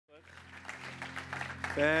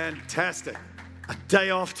Fantastic. A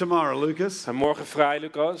day off tomorrow, Lucas. En morgen vrij,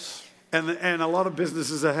 Lucas. And a lot of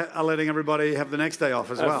businesses are letting everybody have the next day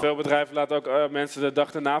off as En well. veel bedrijven laten ook mensen de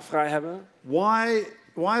dag daarna vrij hebben.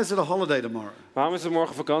 Why is it a holiday tomorrow? Waarom is er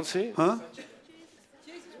morgen vakantie? Huh?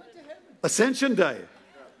 Ascension Day.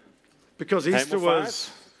 Because Easter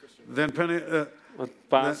was then Want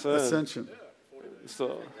Pasen, Ascension.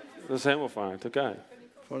 dat is hemelvaart, oké.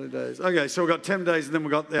 40 days. Okay, so we've got 10 days and then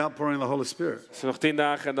we've got the outpouring of the Holy Spirit. Dus nog 10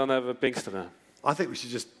 dagen en dan hebben we Pinksteren. I think we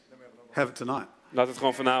should just have it tonight. Laat het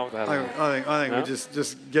gewoon vanavond hebben. I think we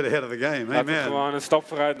just get ahead of the game. Laten we Amen. gewoon een stap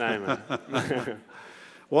vooruit nemen.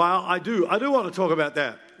 Well, I do want to talk about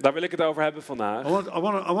that. Daar wil ik het over hebben vandaag. I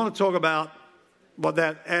want to talk about what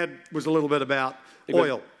that ad was a little bit about,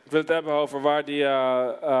 oil. Ik wil het hebben over waar die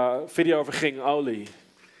video over ging, olie.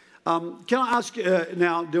 Can I ask,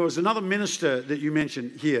 now there was another minister that you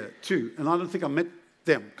mentioned here too, and I don't think I met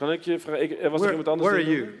them. Kan ik je vragen, was er iemand anders?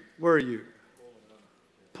 Where are you?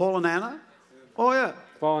 Paul and Anna? Oh yeah.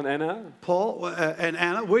 Paul en Anna. Paul and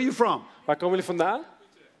Anna, where are you from? Waar komen jullie vandaan?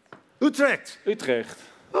 Utrecht. Utrecht.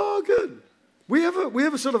 Oh, good. We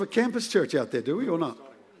have a sort of a campus church out there, do we, or not?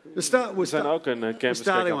 We zijn ook een campus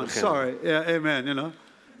starting one. Sorry, yeah, amen. You know,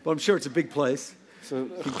 but I'm sure it's a big place.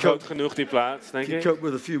 Het is groot genoeg die plaats, denk ik. Cope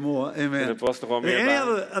with a few more, amen. En er past nog wel meer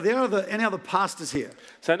bij. Any other pastors here?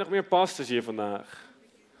 Zijn er nog meer pastors hier vandaag?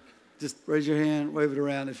 Just raise your hand, wave it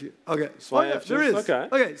around if you. Okay, There is.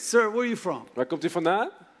 Okay, sir, where are you from? Waar komt u vandaan?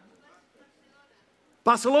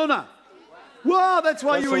 Barcelona. Wow, that's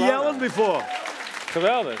why you were yelling before.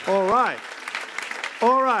 Geweldig.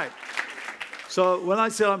 All right. So when I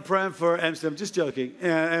said I'm praying for Amsterdam, just joking.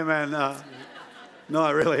 Amen. No,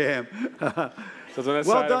 I really am.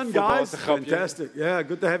 Well done, guys. Fantastic. Yeah,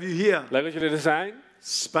 good to have you here. Leuk dat jullie er zijn.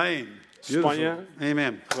 Spain. Spanje.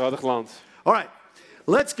 Amen. Geweldig land. All right,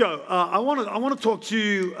 let's go. I want to talk to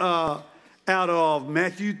you out of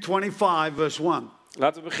Matthew 25, verse 1.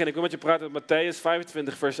 Laten we beginnen. Ik wil met je praten uit Matthäus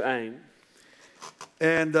 25, vers 1.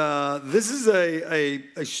 And this is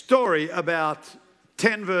a story about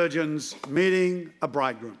 10 virgins meeting a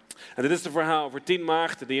bridegroom. En dit is het verhaal over 10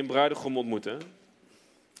 maagden die een bruidegom ontmoeten.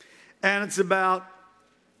 And it's about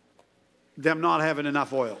them not having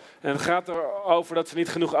enough oil. En het gaat erover dat ze niet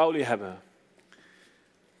genoeg olie hebben.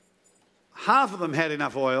 Half of them had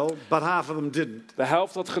enough oil, but half of them didn't. De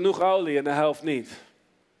helft had genoeg olie en de helft niet.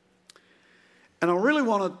 And I really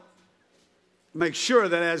want to make sure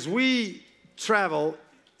that as we travel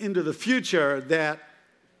into the future that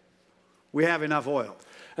we have enough oil.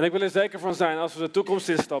 En ik wil er zeker van zijn als we de toekomst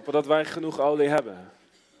instappen dat wij genoeg olie hebben.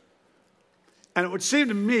 And it would seem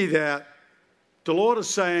to me that the Lord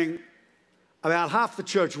is saying about half the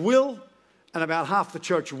church will and about half the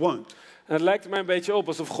church won't. En het lijkt er mij een beetje op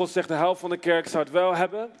alsof God zegt de helft van de kerk zou het wel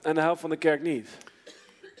hebben en de helft van de kerk niet.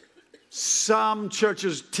 Some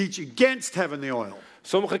churches teach against having the oil.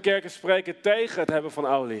 Sommige kerken spreken tegen het hebben van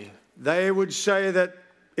olie. They would say that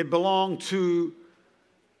it belonged to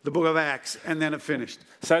the book of Acts and then it finished.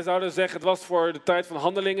 Zij zouden zeggen het was voor de tijd van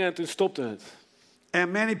handelingen en toen stopte het.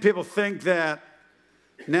 And many people think that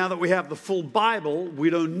now that we have the full Bible, we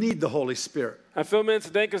don't need the Holy Spirit. En veel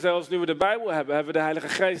mensen denken zelfs nu we de Bijbel hebben, hebben we de Heilige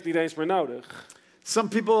Geest niet eens meer nodig. Some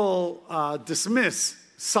people dismiss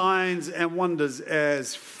signs and wonders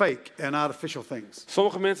as fake and artificial things.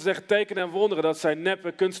 Sommige mensen zeggen tekenen en wonderen, dat zijn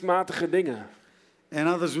neppe, kunstmatige dingen.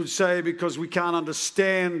 And others would say because we can't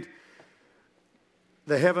understand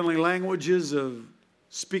the heavenly languages of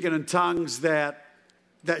speaking in tongues that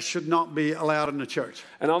should not be allowed in the church.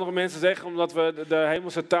 En andere mensen zeggen omdat we de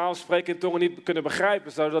hemelse taal spreken in tongen niet kunnen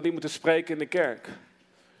begrijpen, zouden we dat niet moeten spreken in de kerk.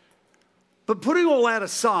 But putting all that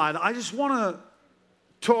aside, I just want to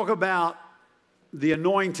talk about the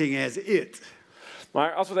anointing as it.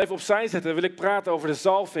 Maar als we het even opzij zetten, wil ik praten over de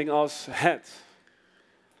zalving als het.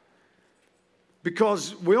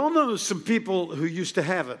 Because we all know some people who used to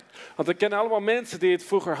have it. Want we kennen allemaal mensen die het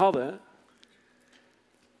vroeger hadden.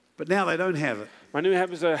 But now they don't have it. Maar nu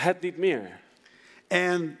hebben ze het niet meer.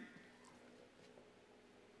 And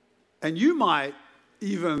you might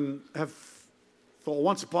even have thought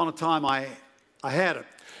once upon a time I had it.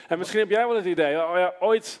 En misschien heb jij wel het idee, oh ja,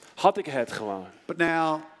 ooit had ik het gewoon. But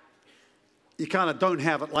now you kind of don't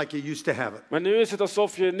have it like you used to have it. Maar nu is het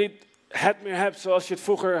alsof je niet het meer hebt zoals je het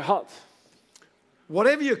vroeger had.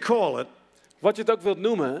 Whatever you call it, wat je het ook wilt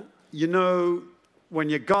noemen, you know when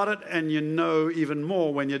you got it and you know even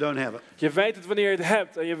more when you don't have it. Je weet het wanneer je het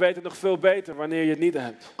hebt en je weet het nog veel beter wanneer je het niet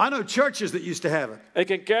hebt. I know churches that used to have it. Ik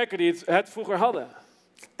ken kerken die het vroeger hadden.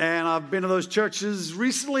 And I've been to those churches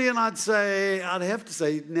recently and I'd have to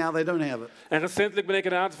say now they don't have it. En recentelijk ben ik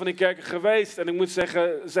in een aantal van die kerken geweest en ik moet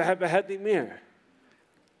zeggen, ze hebben het niet meer.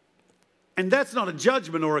 And that's not a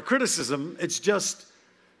judgment or a criticism. It's just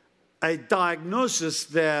a diagnosis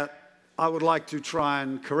that I would like to try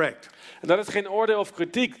and correct. En dat is geen oordeel of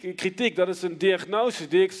kritiek, dat is een diagnose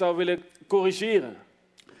die ik zou willen corrigeren.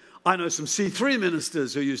 I know some C3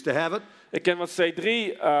 ministers who used to have it. Ik ken wat C3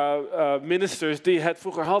 ministers die het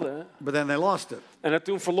vroeger hadden. But then they lost it. En het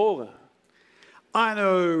toen verloren. I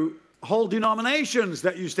know whole denominations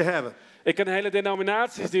that used to have it. Ik ken hele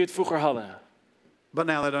denominaties die het vroeger hadden. But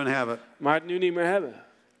now they don't have it. Maar het nu niet meer hebben.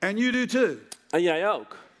 And you do too. En jij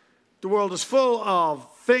ook. The world is full of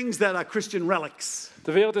things that are Christian relics.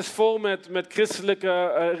 De wereld is vol met christelijke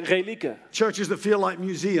relieken. Churches that feel like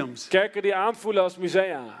museums. Kerken die aanvoelen als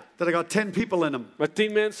musea. That have got 10 people in them. Met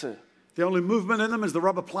 10 mensen. The only movement in them is the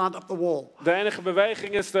rubber plant up the wall. De enige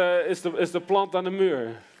beweging is de plant aan de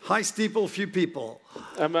muur. High steeple, few people.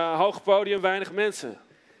 En hoog podium, weinig mensen.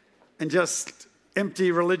 And just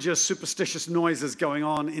empty religious superstitious noises going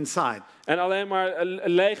on inside. En alleen maar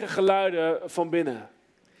lege geluiden van binnen.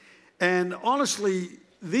 And honestly,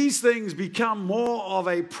 these things become more of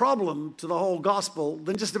a problem to the whole gospel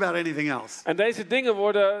than just about anything else. En deze dingen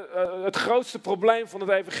worden het grootste probleem van het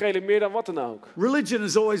evangelie, meer dan wat dan ook. Religion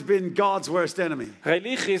has always been God's worst enemy.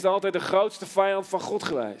 Religie is altijd de grootste vijand van God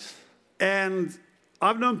geweest. And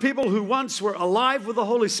I've known people who once were alive with the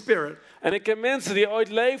Holy Spirit. En ik ken mensen die ooit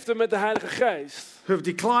leefden met de Heilige Geest. Who have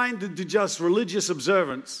declined to just religious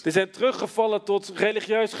observance. Die zijn teruggevallen tot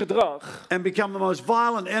religieus gedrag. And become the most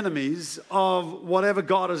violent enemies of whatever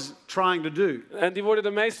God is trying to do. En die worden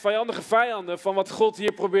de meest vijandige vijanden van wat God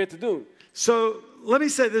hier probeert te doen. So let me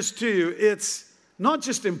say this to you. It's not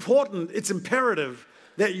just important, it's imperative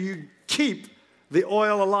that you keep the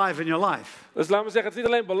oil alive in your life. Dus laat me zeggen, het is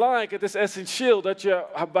niet alleen belangrijk, het is essentieel dat je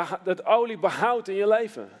dat olie behoudt in je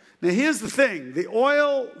leven. Now here's the thing. The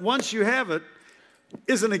oil, once you have it,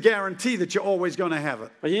 isn't a guarantee that you're always going to have it.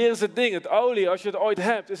 Maar hier is het ding, het olie, als je het ooit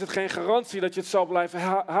hebt, is het geen garantie dat je het zal blijven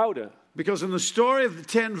houden. Because in the story of the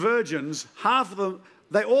 10 virgins, half of them,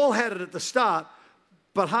 they all had it at the start,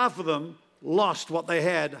 but half of them lost what they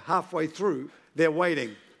had halfway through their waiting.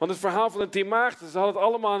 Want het verhaal van de 10 maagden, ze hadden het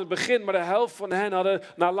allemaal aan het begin, maar de helft van hen hadden,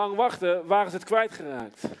 na lang wachten, waren ze het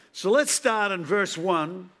kwijtgeraakt. So let's start in verse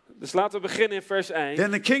 1. Dus laten we beginnen in vers 1.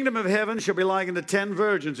 Then the kingdom of heaven shall be like unto 10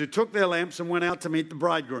 virgins who took their lamps and went out to meet the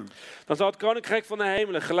bridegroom. Dan zal het koninkrijk van de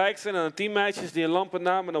hemelen gelijk zijn aan 10 meisjes die hun lampen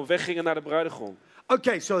namen en op weg gingen naar de bruidegom.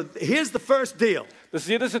 Okay, so here's the first deal. Dus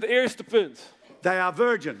dit is het eerste punt. They are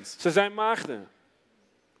virgins. Ze zijn maagden.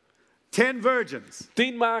 10 virgins.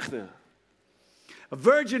 10 maagden. A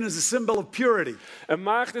virgin is a symbol of purity. Een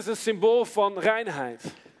maagd is een symbool van reinheid.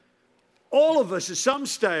 All of us at some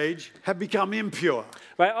stage have become impure.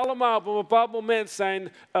 Wij allemaal op een bepaald moment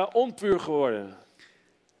zijn onpuur geworden.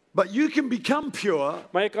 But you can become pure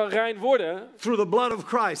Maar je kan rein worden through the blood of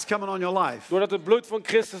Christ coming on your life. doordat het bloed van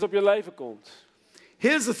Christus op je leven komt.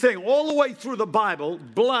 Here's the thing, all the way through the Bible,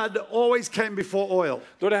 blood always came before oil.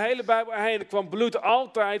 Door de hele Bijbel heen kwam bloed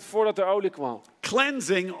altijd voordat er olie kwam.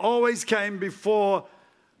 Cleansing always came before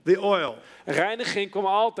the oil. Reiniging kwam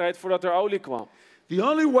altijd voordat er olie kwam. The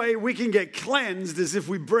only way we can get cleansed is if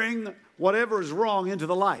we bring whatever is wrong into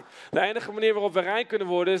the light. De enige manier waarop we rein kunnen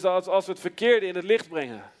worden is als we het verkeerde in het licht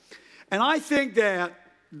brengen. And I think that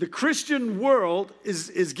the Christian world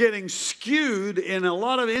is getting skewed in a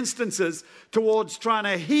lot of instances towards trying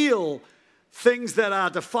to heal things that are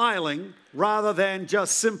defiling rather than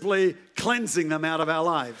just simply cleansing them out of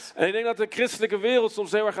our lives. En ik denk dat de christelijke wereld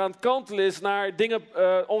soms heel erg aan het kantelen is naar dingen,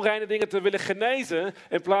 onreine dingen te willen genezen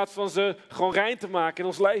in plaats van ze gewoon rein te maken in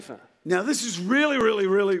ons leven. Now this is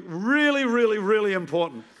really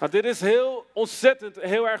important. Nou, dit is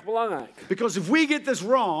heel erg belangrijk. Because if we get this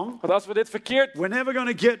wrong, Want als we dit verkeerd we're never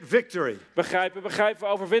going to get victory. begrijpen we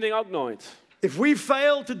overwinning ook nooit. If we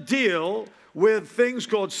fail to deal with things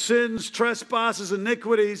called sins, trespasses,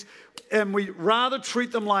 iniquities, and we rather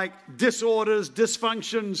treat them like disorders,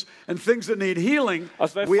 dysfunctions, and things that need healing,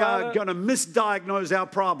 we are going to misdiagnose our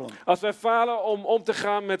problem. Als wij falen om te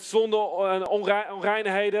gaan met zonde,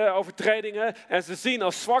 onreinheden, overtredingen, en ze zien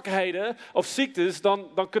als zwakheden of ziektes,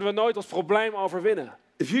 dan kunnen we nooit ons probleem overwinnen.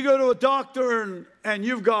 If you go to a doctor and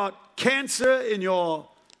you've got cancer in your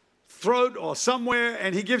throat or somewhere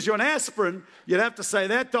and he gives you an aspirin, you'd have to say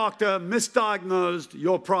that doctor misdiagnosed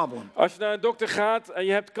your problem. Als je naar een dokter gaat en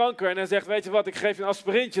je hebt kanker en hij zegt, weet je wat, ik geef je een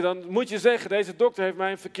aspirintje, dan moet je zeggen, deze dokter heeft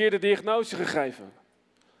mij een verkeerde diagnose gegeven.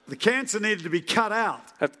 The cancer needed to be cut out.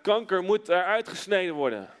 Het kanker moet eruit gesneden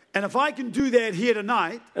worden. And if I can do that here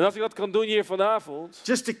tonight, En als ik dat kan doen hier vanavond,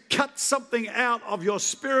 just to cut something out of your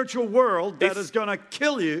spiritual world that is going to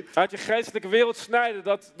kill you, uit je geestelijke wereld snijden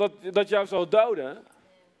dat jou zal doden,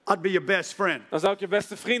 I'd be your best friend. dan zou ik je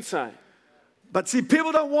beste vriend zijn. But see,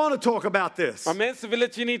 people don't want to talk about this. Maar mensen willen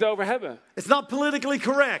het hier niet over hebben. It's not politically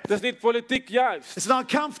correct. Het is niet politiek juist. It's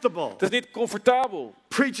not comfortable. Het is niet comfortabel.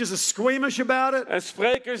 Preachers are squeamish about it. En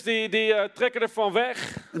sprekers die trekken ervan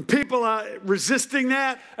weg. And people are resisting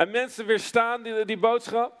that. En mensen weerstaan die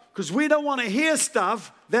boodschap. Because we don't want to hear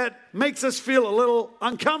stuff that makes us feel a little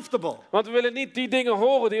uncomfortable. Want we willen niet die dingen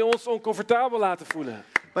horen die ons oncomfortabel laten voelen.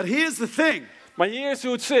 But here's the thing. Maar hier is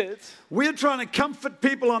hoe het zit. We're trying to comfort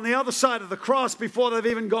people on the other side of the cross before they've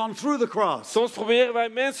even gone through the cross. Soms proberen wij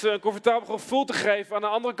mensen een comfortabel gevoel te geven aan de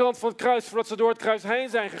andere kant van het kruis, voordat ze door het kruis heen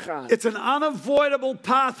zijn gegaan. It's an unavoidable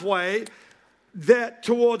pathway that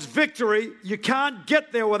towards victory, you can't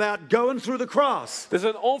get there without going through the cross. Het is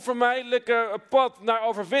een onvermijdelijke pad naar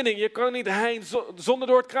overwinning. Je kan er niet heen zonder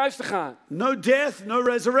door het kruis te gaan. No death, no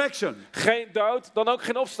resurrection. Geen dood, dan ook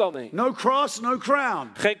geen opstanding. No cross, no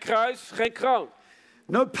crown. Geen kruis, geen kroon.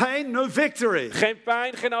 No pain, no victory. Geen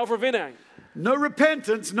pijn, geen overwinning. No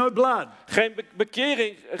repentance, no blood. Geen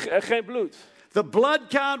bekering, geen bloed. The blood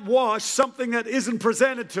can't wash something that isn't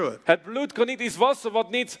presented to it. Het bloed kan niet iets wassen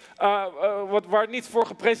waar niet voor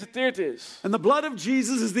gepresenteerd is. And the blood of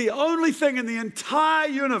Jesus is the only thing in the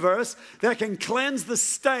entire universe that can cleanse the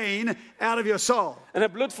stain out of your soul. En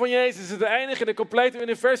het bloed van Jezus is het enige in het complete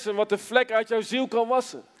universum wat de vlek uit jouw ziel kan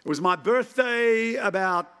wassen. It was my birthday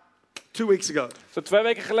about 2 weeks ago. Zo 2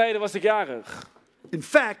 weken geleden was ik jarig. In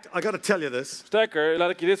fact, I got to tell you this. Sterker, laat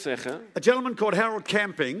ik je dit zeggen. A gentleman called Harold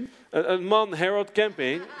Camping Een man, Harold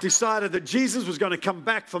Camping, decided that Jesus was going to come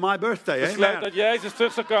back for my birthday. besloot Amen. dat Jezus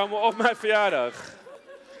terug zou komen op mijn verjaardag.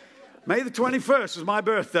 May the 21st was my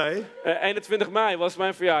birthday. 21 mei was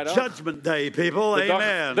mijn verjaardag. Judgment Day, people. De dag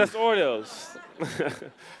Amen. des oordeels.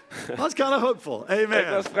 I was kind of hopeful. Ik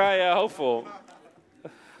Amen. was vrij hoopvol.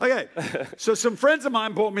 Okay, so some friends of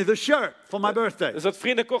mine bought me this shirt for my birthday. Dus dat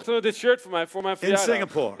vrienden kochten me dit shirt voor mij voor mijn verjaardag.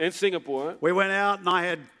 Singapore. In Singapore. We went out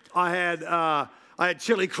and I had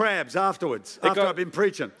chili crabs afterwards, after I'd been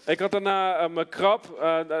preaching. Ik had daarna mijn krab,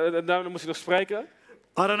 daarna moest ik nog spreken.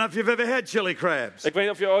 I don't know if you've ever had chili crabs. Ik weet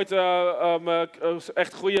niet of je ooit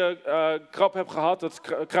echt goede krab hebt gehad dat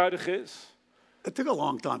kruidig is. It took a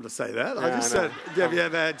long time to say that. I Yeah, just I know. said, have you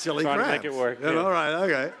ever had chili Trying to crabs? make it work, Yeah, yeah. all right,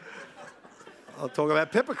 okay. I'll talk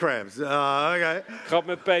about pepper crabs. Okay. Krab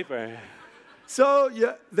met peper. So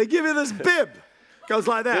they give you this bib. Goes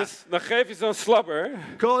like that. Dus dan geef je zo'n slabber.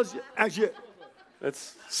 Because as you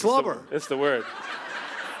slobber. It's the word.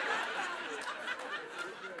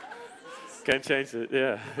 Can't change it.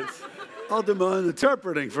 Yeah. I'll do my own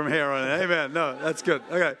interpreting from here on. Amen. No, that's good.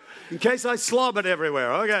 Okay. In case I slob it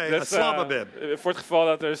everywhere. Okay. Dus, a slobber bib. voor het geval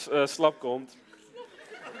dat er slap komt.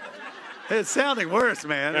 It's sounding worse,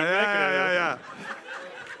 man. Yeah.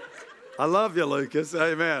 I love you, Lucas.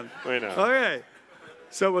 Amen. We know. Okay.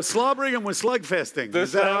 So we're slobbering and we're slugfesting.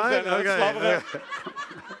 Dus Is that right? Okay.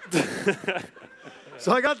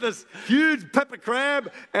 So I got this huge pepper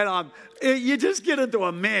crab, and you just get into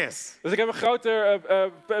a mess. Dus ik heb een grote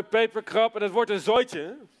peperkrab en het wordt een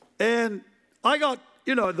zooitje. And I got,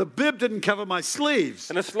 the bib didn't cover my sleeves.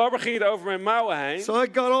 En de slabber ging er over mijn mouwen heen. So I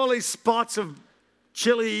got all these spots of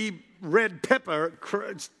chili red pepper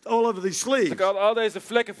all over these sleeves. Ik had al deze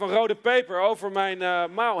vlekken van rode peper over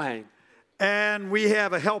mijn mouw heen. And we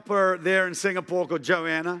have a helper there in Singapore called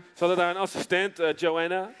Joanna. Ze hadden daar een assistent,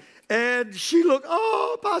 Joanna. And she looked,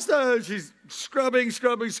 pastor, she's scrubbing,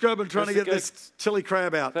 trying to get this chili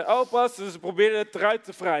crab out. Oh, pastor, ze probeerde het eruit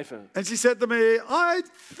te wrijven. And she said to me, I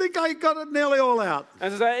think I got it nearly all out.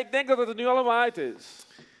 En ze zei, ik denk dat het er nu allemaal uit is.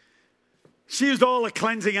 She used all the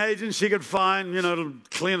cleansing agents she could find, to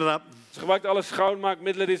clean it up. Ze gebruikte alle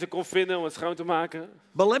schoonmaakmiddelen die ze kon vinden om het schoon te maken.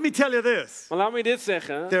 But let me tell you this. Maar laat me je dit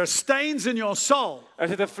zeggen. There are stains in your soul. Er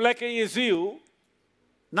zitten vlekken in je ziel.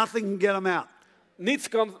 Nothing can get them out. Niets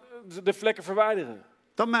kan de vlekken verwijderen.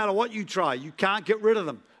 Doesn't matter what you try, you can't get rid of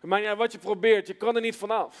them. Het maakt niet uit wat je probeert, je kan er niet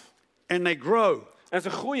vanaf. And they grow. En ze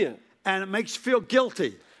groeien. And it makes you feel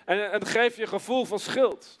guilty. En het geeft je een gevoel van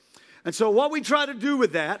schuld. And so what we try to do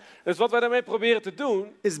with that Dus wat wij daarmee proberen te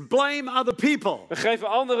doen, is blame other people. we geven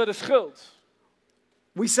anderen de schuld.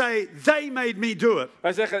 We say, they made me do it.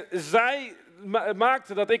 Wij zeggen, zij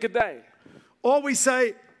maakten dat ik het deed. Or we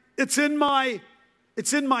say, it's in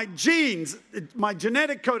my genes, my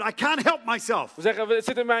genetic code. I can't help myself. We zeggen, het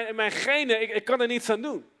zit in mijn genen, ik kan er niets aan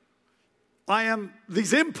doen.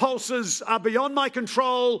 These impulses are beyond my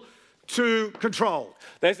control to control.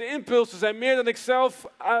 Deze impulsen zijn meer dan ik zelf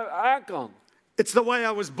aan kan. It's the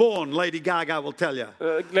way I was born, Lady Gaga will tell you.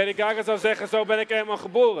 Lady Gaga zou zeggen, zo ben ik helemaal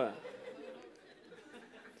geboren.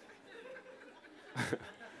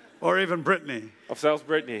 Or even Britney. Of zelfs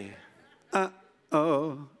Britney.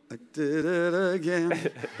 Oh, I did it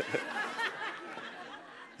again.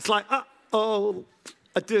 It's like, uh-oh,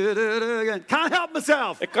 I did it again. Can't help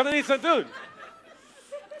myself. Ik kan er niets aan doen.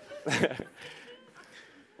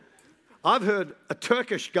 I've heard a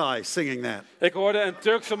Turkish guy singing that. Ik hoorde een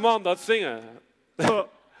Turkse man dat zingen.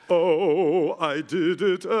 Oh, I did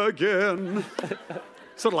it again.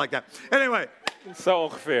 Sort of like that. Anyway. Zo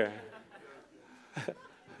ongeveer.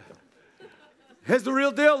 Here's the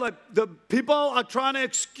real deal. The people are trying to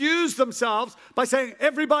excuse themselves by saying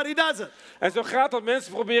everybody does it. En zo gaat dat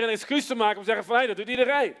mensen proberen een excuus te maken om te zeggen van, hey, dat doet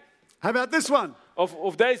iedereen. How about this one?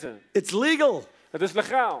 Of deze. It's legal. Het is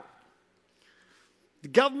legaal.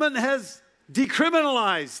 The government has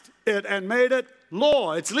decriminalized it and made it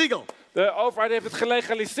law. It's legal. De overheid heeft het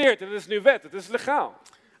gelegaliseerd en het is nu wet. Het is legaal.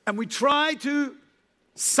 And we try to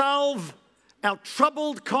solve our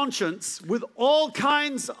troubled conscience with all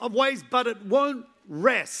kinds of ways, but it won't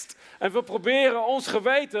rest. En we proberen ons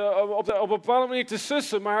geweten op een bepaalde manier te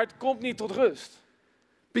sussen, maar het komt niet tot rust.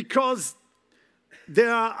 Because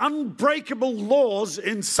there are unbreakable laws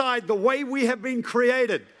inside the way we have been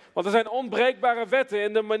created. Want er zijn onbreekbare wetten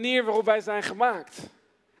in de manier waarop wij zijn gemaakt.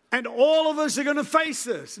 And all of us are going to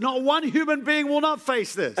face this. Not one human being will not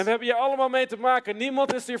face this. En we hebben hier allemaal mee te maken.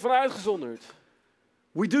 Niemand is hiervan uitgezonderd.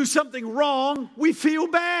 We do something wrong, we feel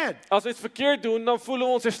bad. Als we iets verkeerd doen, dan voelen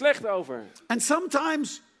we ons er slecht over. And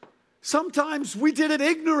sometimes we did it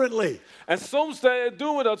ignorantly. En soms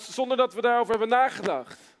doen we dat zonder dat we daarover hebben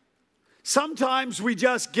nagedacht. Sometimes we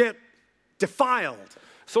just get defiled.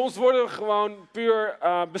 Soms worden we gewoon puur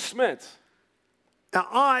besmet.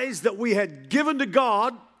 Our eyes that we had given to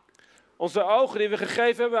God, onze ogen die we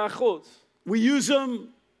gegeven hebben aan God, we use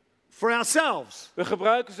them for ourselves. We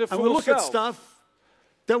gebruiken ze voor and we onszelf. Look at stuff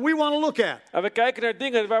that we want to look at. En we kijken naar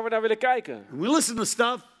dingen waar we naar willen kijken. And we listen to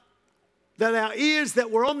stuff that our ears that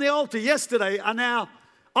were on the altar yesterday are now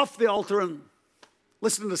off the altar and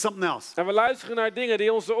listening to something else. En we luisteren naar dingen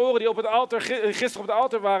die onze oren die op het altaar gisteren op het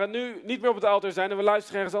altaar waren, nu niet meer op het altaar zijn en we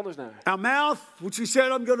luisteren ergens anders naar. Our mouth, which we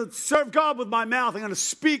said I'm going to serve God with my mouth, I'm going to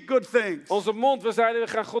speak good things. Onze mond, we zeiden we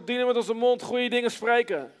gaan God dienen met onze mond, goede dingen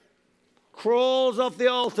spreken. Crawls off the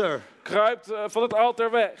altar. Kruipt van het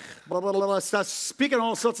altaar weg. Starts speaking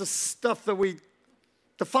all sorts of stuff that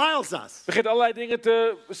defiles us. Begint allerlei dingen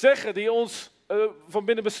te zeggen die ons van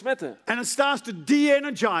binnen besmetten. And it starts to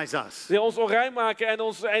de-energize us. Die ons onrein maken en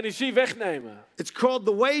onze energie wegnemen. It's called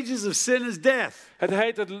the wages of sin is death. Het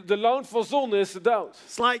heet de loon van zonde is de dood.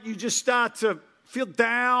 It's like you just start to feel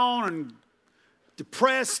down and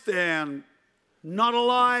depressed and not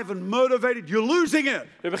alive and motivated. You're losing it.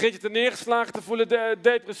 Je begint je te neergeslagen te voelen,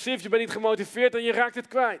 depressief. Je bent niet gemotiveerd en je raakt het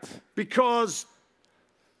kwijt. Because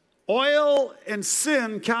oil and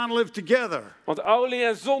sin can't live together. Want olie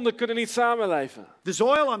en zonde kunnen niet samenleven. This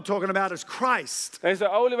oil I'm talking about is Christ. Deze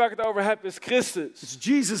olie waar ik het over heb is Christus. It's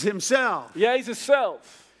Jesus himself. Jezus zelf.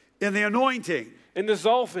 In the anointing. In de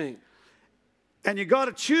zalving. And you got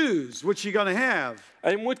to choose which you're going to have.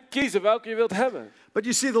 En je moet kiezen welke je wilt hebben. But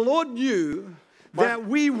you see, the Lord knew that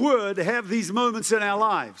we would have these moments in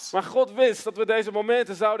our lives. Maar God wist dat we deze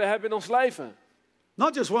momenten zouden hebben in ons leven.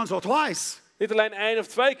 Not just once or twice. Niet alleen 1 of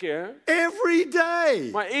 2 keer. Every day.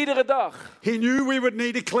 Maar iedere dag. He knew we would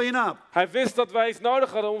need to clean up. Hij wist dat wij iets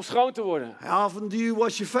nodig hadden om schoon te worden. How often do you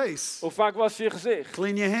wash your face? Hoe vaak was je gezicht?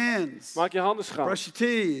 Clean your hands. Maak je handen schoon. Brush your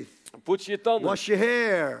teeth. Poets je tanden. Wash your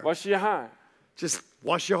hair. Was je haar. Just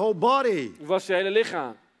wash your whole body. Was je hele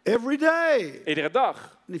lichaam. Every day. Iedere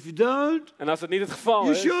dag. And if you don't, en als het niet het geval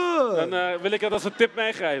you is, should. Dan wil ik dat als een tip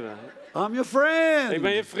meegeven. I'm your friend. Ik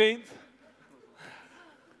ben je vriend.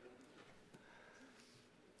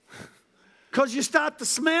 Because you start to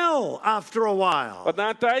smell after a while. Want na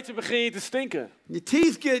een tijdje begin je te stinken. Your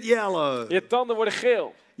teeth get yellow. Je tanden worden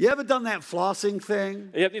geel. You ever done that flossing thing? En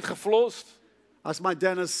je hebt niet geflost. Asked my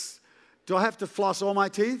dentist, do I have to floss all my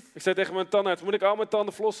teeth? Ik zei tegen mijn tandarts, moet ik al mijn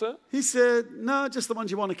tanden flossen? He said, no, just the ones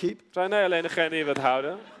you want to keep. Ik zei, nee, alleen degene die je wilt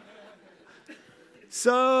houden.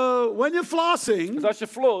 So, when you're flossing, dus als je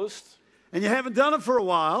flost, and you haven't done it for a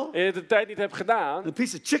while, en je het de tijd niet hebt gedaan, a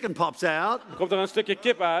piece of chicken pops out. Dan komt er een stukje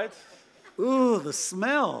kip uit. Ooh, the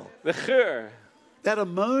smell. De geur. That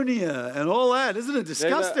ammonia and all that, isn't it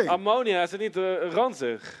disgusting? Ammonia, is het niet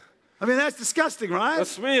ranzig? I mean, that's disgusting, right? Dat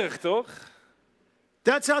is smerig, toch?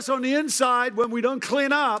 That's us on the inside when we don't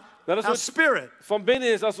clean up our spirit. Van binnen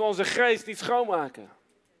is als we onze geest niet schoonmaken.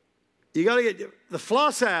 You got to get the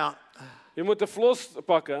floss out. Je moet de flos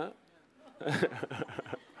pakken.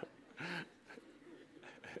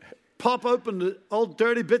 Pop open the old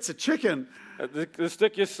dirty bits of chicken. De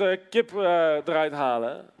stukjes kip eruit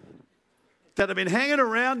halen. That have been hanging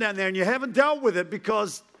around down there and you haven't dealt with it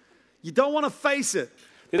because you don't want to face it.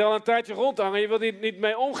 Die er al een tijdje rondhangen en je wilt niet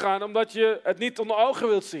mee omgaan omdat je het niet onder ogen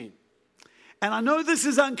wilt zien. And I know this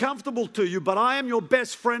is uncomfortable to you, but I am your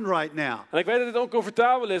best friend right now. En ik weet dat het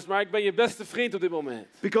oncomfortabel is, maar ik ben je beste vriend op dit moment.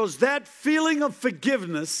 Because that feeling of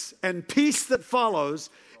forgiveness and peace that follows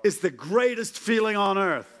is the greatest feeling on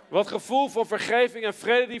earth. Wat gevoel van vergeving en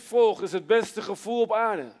vrede die volgt is het beste gevoel op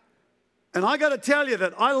aarde. And I got to tell you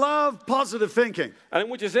that I love positive thinking. En ik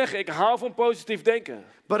moet je zeggen, ik hou van positief denken.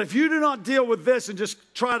 But if you do not deal with this and just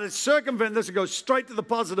try to circumvent this and go straight to the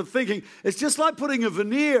positive thinking, it's just like putting a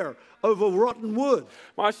veneer over rotten wood.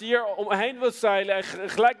 Maar als je hier omheen wilt zeilen en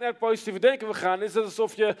gelijk naar het positieve denken wil gaan, is het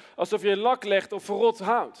alsof je lak legt op verrot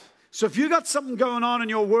hout. So if you got something going on in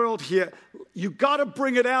your world here, you got to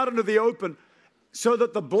bring it out into the open so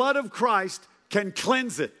that the blood of Christ can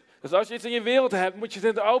cleanse it. Dus als je iets in je wereld hebt, moet je het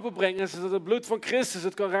in het open brengen, zodat het bloed van Christus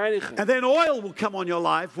het kan reinigen. And then oil will come on your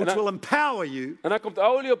life, which will empower you. En dan komt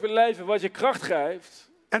olie op je leven, wat je kracht geeft.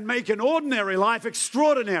 And make an ordinary life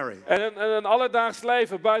extraordinary. En een alledaags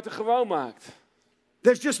leven buitengewoon maakt.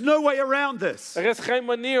 There's just no way around this. Er is geen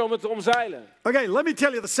manier om het te omzeilen. Okay, let me tell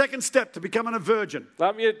you the second step to becoming a virgin.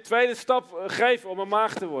 Laat me je de tweede stap geven om een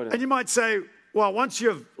maagd te worden. And you might say, well, once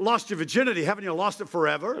you've lost your virginity, haven't you lost it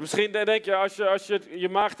forever? En misschien denk je, als je je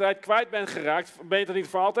maagdheid kwijt bent geraakt, ben je het niet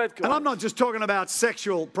voor altijd kwijt. And I'm not just talking about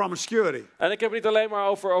sexual promiscuity. En ik heb het niet alleen maar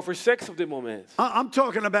over seks op dit moment. I'm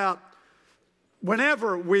talking about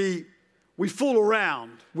whenever we fool around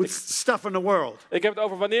with stuff in the world. Ik heb het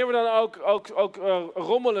over wanneer we dan ook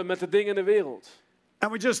rommelen met de dingen in de wereld.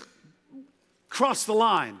 And we just cross the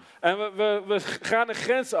line. En we gaan een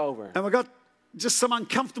grens over. And we got just some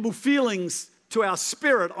uncomfortable feelings to our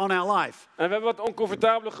spirit on our life. En we hebben wat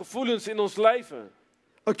oncomfortabele gevoelens in ons leven.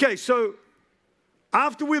 Okay, so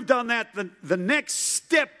after we've done that, the next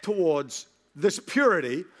step towards this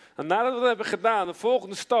purity En nadat we dat hebben gedaan, de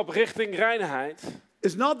volgende stap richting reinheid,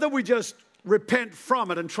 is not that we just repent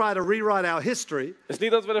from it and try to rewrite our history. is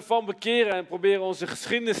niet dat we ervan bekeren en proberen onze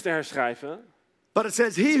geschiedenis te herschrijven. But it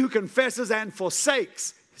says, he who confesses and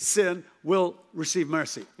forsakes sin will receive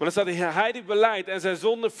mercy. Maar dan staat hij die belijdt en zijn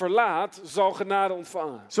zonde verlaat, zal genade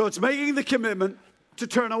ontvangen. So it's making the commitment to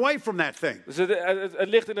turn away from that thing. Dus het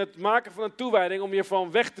ligt in het maken van een toewijding om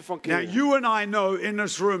hiervan weg te van Now, keren. you and I know in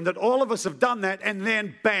this room that all of us have done that and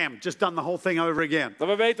then, bam, just done the whole thing over again. Maar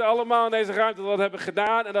we weten allemaal in deze ruimte dat we dat hebben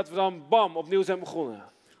gedaan en dat we dan bam, opnieuw zijn begonnen.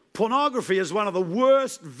 Pornography is one of the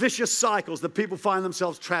worst vicious cycles that people find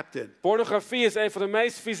themselves trapped in. Pornografie is een van de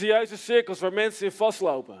meest vicieuze cirkels waar mensen in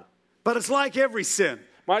vastlopen. But it's like every sin.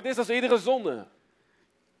 Maar het is als iedere zonde.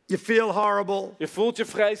 You feel horrible, Je voelt je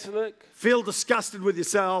vreselijk. feel disgusted with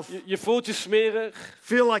yourself, Je voelt je smerig.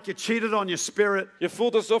 feel like you cheated on your spirit, Je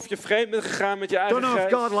voelt alsof je vreemd bent gegaan met je don't eigen know if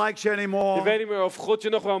geest. God likes you Je anymore. weet niet meer of God je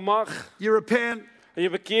nog wel mag. You repent, En je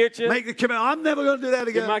bekeert je. make the commitment, I'm never going to do that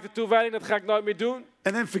Je again. maakt de toewijding, dat ga ik nooit meer doen.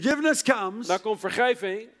 And then forgiveness comes Dan komt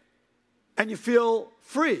vergeving and you feel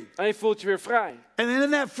free. en je voelt je weer vrij. And then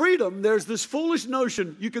in that freedom, there's this foolish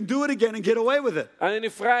notion you can do it again and get away with it. En in die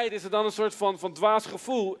vrijheid is er dan een soort van dwaas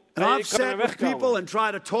gevoel. En And je I've kan er sat weer with people wegkomen. and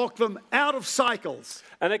tried to talk them out of cycles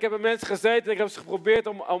En ik heb met mensen gezeten en ik heb ze geprobeerd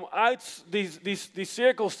om uit die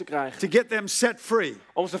cirkels te krijgen. to get them set free.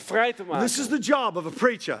 Om ze vrij te This is maken. the job of a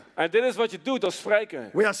preacher. En dit is wat je doet als spreker.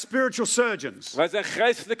 We are spiritual surgeons. Wij zijn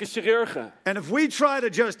geestelijke chirurgen. And if we try to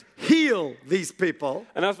just heal these people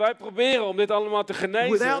En als wij proberen om dit allemaal te without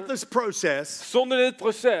genezen, this process, zonder dit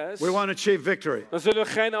proces, we won't achieve victory. dan zullen we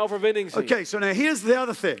geen overwinning zien. Okay, so now here's the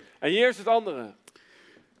other thing. En hier is het andere.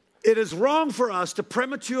 It is wrong for us to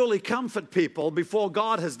prematurely comfort people before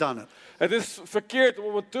God has done it. Het is verkeerd om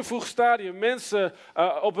op een te vroeg stadium mensen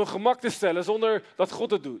op hun gemak te stellen zonder dat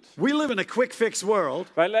God het doet. We live in a quick fix world,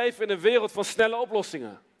 Wij leven in een wereld van snelle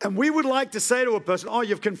oplossingen. and we would like to say to a person, oh,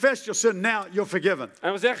 you've confessed your sin, now you're forgiven.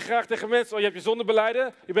 En we zeggen graag tegen mensen, je hebt je zonde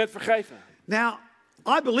belijden, je bent vergeven. Now,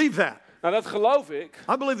 I believe that. Nou, dat geloof ik.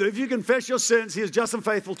 I believe that if you confess your sins, he is just and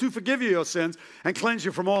faithful to forgive you your sins and cleanse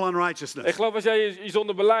you from all Ik unrighteousness. geloof als jij je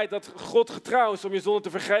zonde belijdt, dat God getrouw is om je zonde te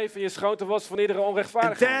vergeven en je schoon te wassen van iedere And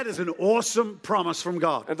onrechtvaardigheid. that is an awesome promise from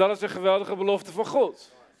God. En dat is een geweldige belofte van God.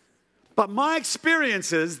 But my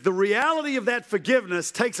experience is the reality of that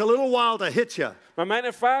forgiveness takes a little while to hit you. Maar mijn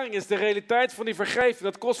ervaring is, de realiteit van die vergeving,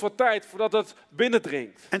 dat kost wat tijd voordat het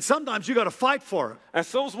binnendringt. And sometimes you got to fight for it. En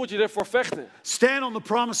soms moet je ervoor vechten. Stand on the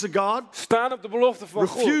promise of God. Staan op de belofte van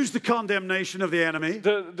God. Refuse the condemnation of the enemy.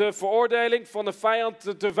 De veroordeling van de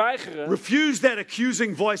vijand te weigeren. Refuse that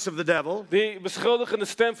accusing voice of the devil. Die beschuldigende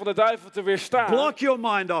stem van de duivel te weerstaan. Block your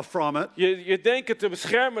mind off from it. Je denken te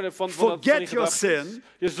beschermen van die Forget your gedachten. sin.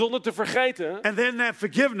 Je zonde te vergeten. And then that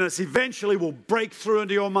forgiveness eventually will break through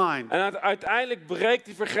into your mind. En uiteindelijk breekt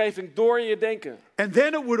die vergeving door in je denken. And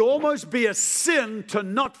then it would almost be a sin to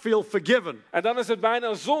not feel forgiven. En dan is het bijna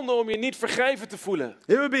een zonde om je niet vergeven te voelen.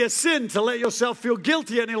 It would be a sin to let yourself feel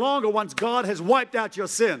guilty any longer once God has wiped out your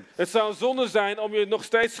sin. Het zou een zonde zijn om je nog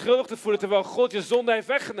steeds schuldig te voelen terwijl God je zonde heeft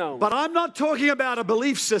weggenomen. But I'm not talking about a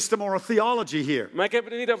belief system or a theology here. Maar ik heb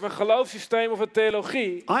het niet over een geloofssysteem of een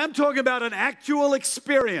theologie. I am talking about an actual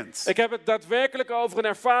experience. Ik heb het daadwerkelijk over een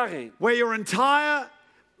ervaring. Where your entire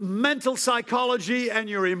mental psychology and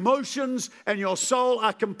your emotions and your soul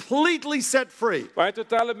are completely set free. Waar je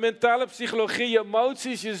totale mentale psychologie, je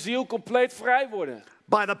emoties, je ziel compleet vrij worden.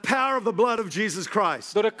 By the power of the blood of Jesus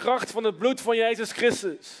Christ. Door de kracht van het bloed van Jezus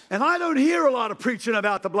Christus. And I don't hear a lot of preaching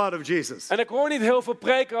about the blood of Jesus. En ik hoor niet heel veel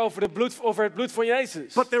preken over het bloed van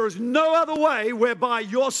Jezus. But there is no other way whereby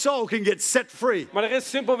your soul can get set free. Maar er is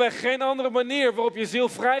simpelweg geen andere manier waarop je ziel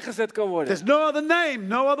vrijgezet kan worden. There's no other name,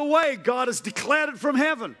 no other way. God has declared it from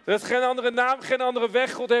heaven. Er is geen andere naam, geen andere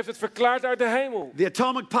weg. God heeft het verklaard uit de hemel. The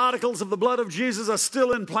atomic particles of the blood of Jesus are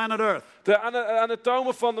still in planet Earth. De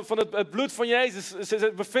anatomen van het bloed van Jezus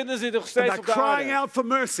ze bevinden zich nog steeds op de crying aarde. out for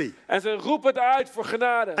mercy. En ze roepen het uit voor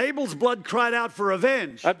genade. Abel's blood cried out for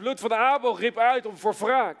revenge. Het bloed van Abel riep uit voor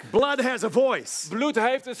wraak. Blood has a voice. Bloed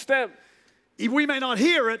heeft een stem. We may not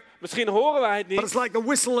hear it, Misschien horen wij het but it's niet. like the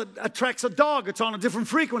whistle that attracts a dog. It's on a different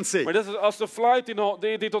frequency. Maar dat is als de fluit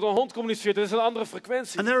die tot een hond communiceert. Dat is een andere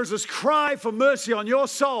frequentie. And there is this cry for mercy on your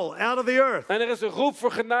soul out of the earth. En er is een roep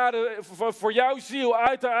voor genade voor jouw ziel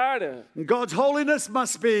uit de aarde. And God's holiness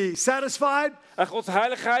must be satisfied. En Gods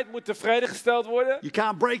heiligheid moet tevreden gesteld worden. You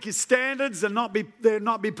can't break his standards and there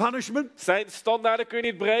not be punishment. Zijn standaarden kun je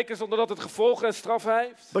niet breken zonder dat het gevolgen en straf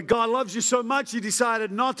heeft. But God loves you so much, he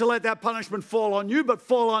decided not to let that punishment fall on you, but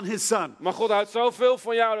fall on his son. Maar God houdt zoveel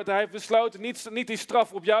van jou dat hij heeft besloten niet die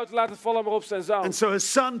straf op jou te laten vallen, maar op zijn zoon. And so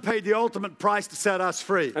his son paid the ultimate price to set us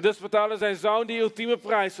free. En dus betaalde zijn zoon die ultieme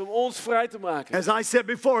prijs om ons vrij te maken. As I said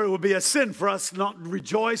before, it would be a sin for us not to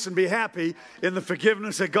rejoice and be happy in the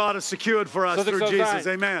forgiveness that God has secured for us through Jesus.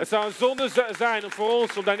 Amen. Het zou een zonde zijn voor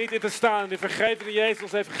ons om daar niet in te staan, die vergeving die Jezus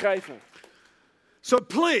ons heeft gegeven. So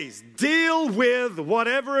please, deal with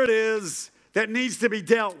whatever it is that needs to be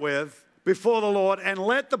dealt with before the Lord and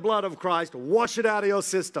let the blood of Christ wash it out of your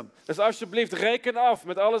system. Dus alsjeblieft, reken af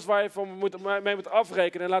met alles waar je mee moet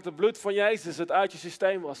afrekenen. En laat het bloed van Jezus het uit je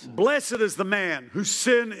systeem wassen. Blessed is the man whose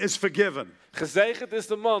sin is forgiven. Gezegend is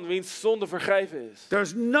de man wiens zonde vergeven is.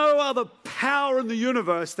 There's no other power in the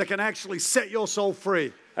universe that can actually set your soul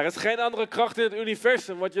free. Er is geen andere kracht in het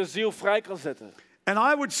universum wat je ziel vrij kan zetten. And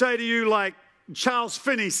I would say to you, like Charles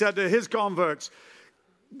Finney said to his converts,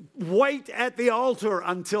 wait at the altar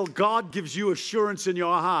until God gives you assurance in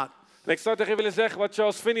your heart. En ik zou tegen je willen zeggen wat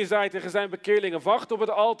Charles Finney zei tegen zijn bekeerlingen. Wacht op het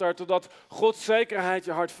altaar totdat Gods zekerheid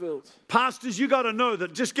je hart vult. Pastors, you got to know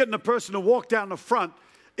that just getting a person to walk down the front,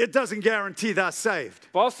 it doesn't guarantee they're saved.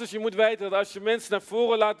 Pastors, je moet weten dat als je mensen naar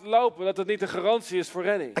voren laat lopen, dat het niet een garantie is voor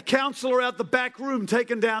redding. A counselor out the back room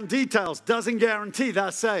taking down details doesn't guarantee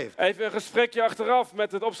they're saved. Even een gesprekje achteraf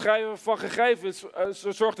met het opschrijven van gegevens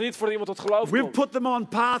zorgt er niet voor dat iemand tot geloof We've komt. put them on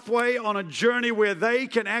pathway on a journey where they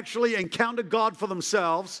can actually encounter God for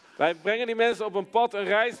themselves. Wij brengen die mensen op een pad, een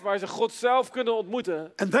reis waar ze God zelf kunnen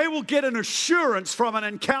ontmoeten. And they will get an assurance from an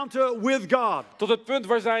encounter with God. Tot het punt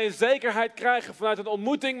waar zij een zekerheid krijgen vanuit een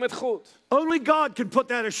ontmoeting met God. Only God can put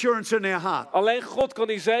that assurance in their heart. Alleen God kan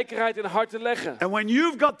die zekerheid in harten leggen. And when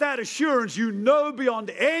you've got that assurance, you know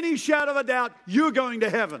beyond any shadow of a doubt, you're going to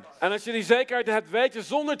heaven. En als je die zekerheid hebt, weet je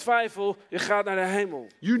zonder twijfel, je gaat naar de hemel.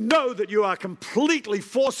 You know that you are completely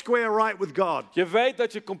foursquare right with God. Je weet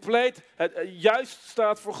dat je compleet juist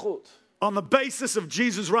staat voor God. On the basis of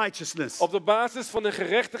Jesus' righteousness. Op de basis van de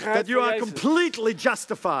gerechtigheid That you van are Jezus. completely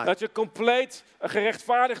justified. Dat je compleet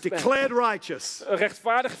gerechtvaardigd bent. Declared righteous.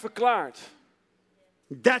 Rechtvaardig verklaard.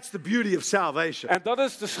 That's the beauty of salvation. En dat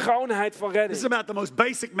is de schoonheid van This is redding. about the most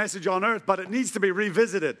basic message on earth, but it needs to be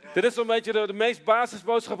revisited. Dit is een beetje de meest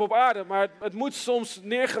basisboodschap op aarde, maar het moet soms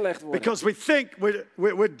neergelegd worden. Because we think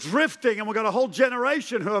we're drifting and we've got a whole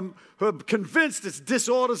generation who are convinced it's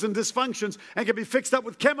disorders and dysfunctions and can be fixed up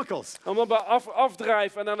with chemicals. Omdat we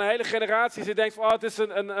afdrijven en dan een hele generatie die denkt van het is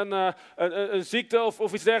een ziekte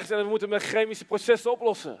of iets dergelijks en we moeten met chemische processen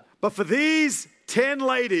oplossen. But for these 10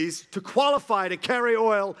 ladies to qualify to carry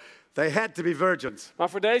oil, they had to be virgins. Maar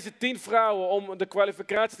voor deze 10 vrouwen om de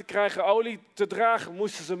kwalificatie te krijgen olie te dragen,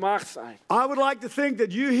 moesten ze maagd zijn. I would like to think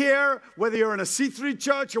that you here, whether you're in a C3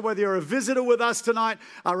 church or whether you're a visitor with us tonight,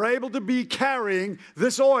 are able to be carrying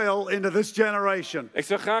this oil into this generation. Ik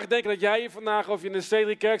zou graag denken dat jij hier vandaag, of je in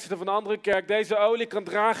een C3-kerk zit of een andere kerk, deze olie kan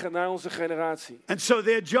dragen naar onze generatie. And so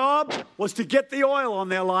their job was to get the oil on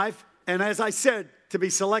their life, and as I said, to be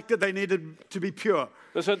selected, they needed to be pure.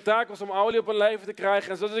 Dus hun taak was om olie op hun leven te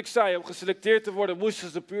krijgen. En zoals ik zei, om geselecteerd te worden, moesten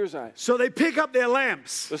ze puur zijn. So they pick up their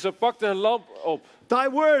lamps. Dus ze pakten een lamp op. Thy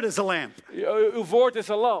word is a lamp. Uw woord is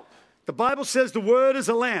een lamp. The Bible says the word is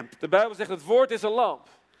a lamp. De Bijbel zegt het woord is een lamp.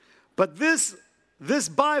 But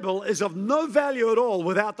this Bible is of no value at all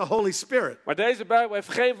without the Holy Spirit. Maar deze Bijbel heeft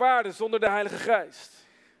geen waarde zonder de Heilige Geest.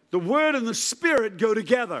 The word and the Spirit go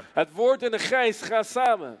together. Het woord en de geest gaan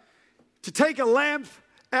samen. To take a lamp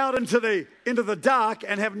out into the dark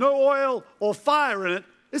and have no oil or fire in it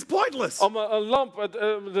is pointless. Om een lamp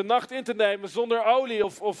de nacht in te nemen zonder olie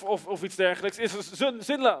of iets dergelijks is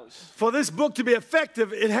zinloos. For this book to be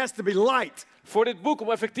effective, it has to be light. Voor dit boek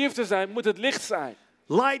om effectief te zijn, moet het licht zijn.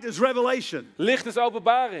 Light is revelation. Licht is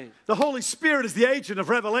openbaring. The Holy Spirit is the agent of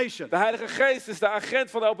revelation. De Heilige Geest is de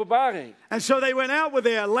agent van de openbaring. And so they went out with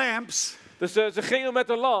their lamps. Dus ze gingen met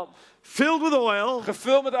een lamp. Filled with oil.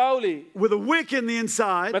 Gevuld met olie. With a wick in the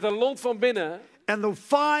inside. Met een lont van binnen. And the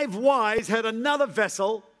 5 wise had another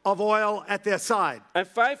vessel of oil at their side. En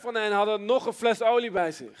 5 van hen hadden nog een fles olie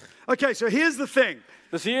bij zich. Okay, so here's the thing.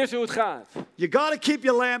 Dus hier is hoe het gaat. You got to keep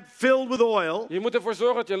your lamp filled with oil. Je moet ervoor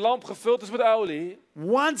zorgen dat je lamp gevuld is met olie.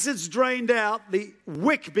 Once it's drained out, the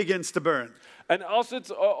wick begins to burn. En als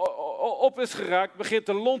het op is geraakt, begint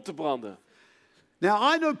de lont te branden.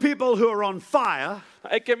 Now I know people who are on fire.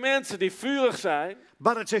 Ik ken mensen die vurig zijn.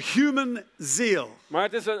 But it's a human zeal. Maar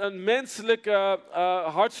het is een menselijke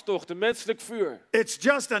hartstocht, een menselijk vuur. It's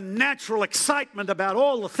just a natural excitement about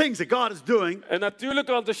all the things that God is doing. Een natuurlijk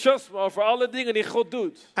enthousiasme over alle dingen die God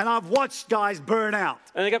doet. And I've watched guys burn out.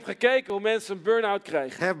 En ik heb gekeken hoe mensen een burn-out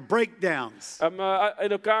kregen. Have breakdowns.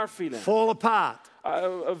 In elkaar vielen. Fall apart.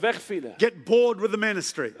 Wegvielen. Get bored with the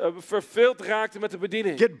ministry. Verveeld raakten met de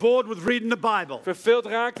bediening. Get bored with reading the Bible. Verveeld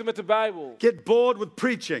raakten met de Bijbel. Get bored with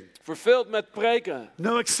preaching. Verveeld met preken.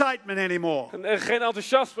 No excitement anymore. En geen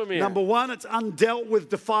enthousiasme meer. Number 1, it's undealt with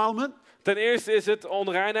defilement. Ten eerste is het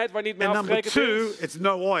onreinheid waar niet mee afgerekend is. And number 2, is. it's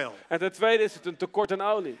no oil. En ten tweede is het een tekort aan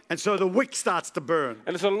olie. And so the wick starts to burn.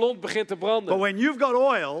 En dus een lont begint te branden. But when you've got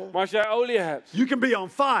oil, maar als jij olie hebt, you can be on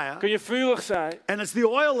fire. Kun je vurig zijn. And it's the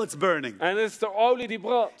oil that's burning. En het is de olie die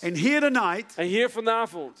brandt. And here tonight, en hier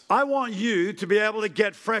vanavond, I want you to be able to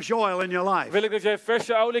get fresh oil in your life. Wil ik dat jij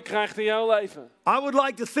verse olie krijgt in jouw leven. I would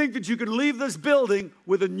like to think that you can leave this building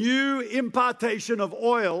with a new impartation of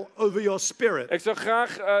oil over your spirit. Ik zou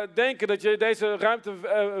graag denken dat je deze ruimte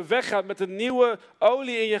weggaat met een nieuwe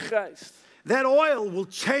olie in je geest. That oil will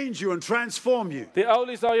change you and transform you. Die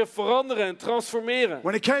olie zal je veranderen en transformeren.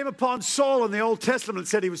 When it came upon Saul in the Old Testament, it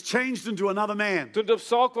said he was changed into another man. Toen het op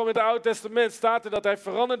Saul kwam in het Oude Testament, staat er dat hij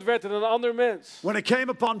veranderd werd in een ander mens. When it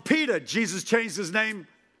came upon Peter, Jesus changed his name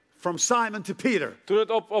from Simon to Peter. Toen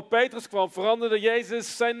het op Petrus kwam, veranderde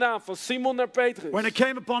Jezus zijn naam van Simon naar Petrus. When it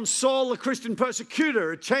came upon Saul, the Christian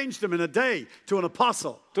persecutor, it changed him in a day to an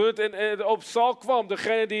apostle. Toen het op Saul kwam,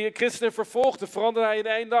 degene die christenen vervolgde, veranderde hij in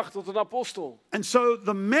 1 dag tot een apostel. And so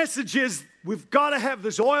the message is, we've got to have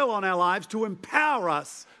this oil on our lives to empower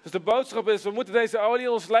us. Dus de boodschap is, we moeten deze olie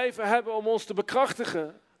in ons leven hebben om ons te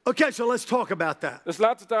bekrachtigen. Okay, so let's talk about that. Dus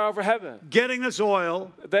laten we het daarover hebben. Getting this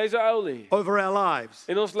oil deze olie over our lives.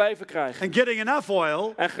 In ons leven krijgen. And getting enough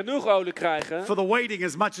oil en genoeg olie krijgen. For the waiting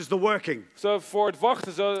as much as the working. Zo voor het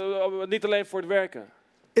wachten, niet alleen voor het werken.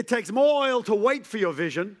 It takes more oil to wait for your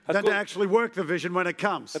vision than to actually work the vision when it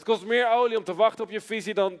comes. Het kost meer olie om te wachten op je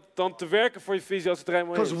visie dan te werken voor je visie als het er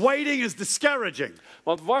eenmaal is. Because waiting is discouraging.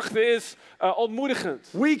 Want wachten is ontmoedigend.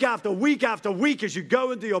 Week after week after week as you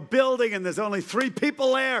go into your building and there's only 3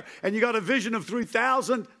 people there and you got a vision of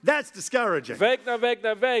 3,000, that's discouraging. Week na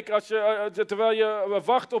week terwijl je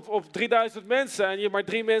wacht op 3,000 mensen en je maar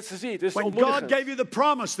 3 mensen ziet, is ontmoedigend. When God gave you the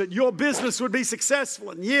promise that your business would be successful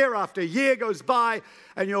and year after year goes by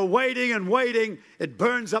and you're waiting and waiting, it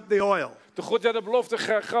burns up the oil. Toen God jou de belofte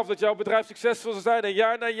gaf dat jouw bedrijf succesvol zou zijn en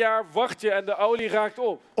jaar na jaar wacht je en de olie raakt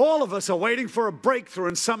op. All of us are waiting for a breakthrough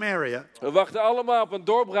in some area. We wachten allemaal op een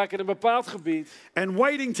doorbraak in een bepaald gebied. And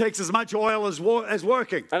waiting takes as much oil as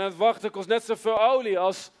working. En het wachten kost net zoveel olie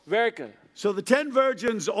als werken. So the 10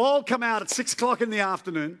 virgins all come out at 6 o'clock in the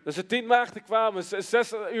afternoon. Dus de 10 maagden kwamen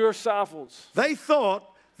 6 uur 's avonds. They thought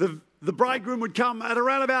the bridegroom would come at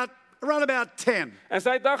around about 10. En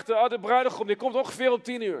zij dachten, de bruidegom die komt ongeveer om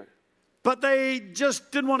 10 uur. But they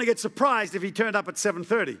just didn't want to get surprised if he turned up at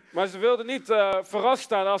 7:30. Maar ze wilden niet verrast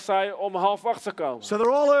staan als hij om 7:30 zou komen. So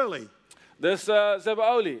they're all early. Dus ze hebben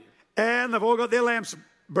olie. And they've all got their lamps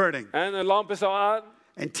burning. En de lamp is al aan.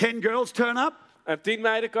 And 10 girls turn up. En 10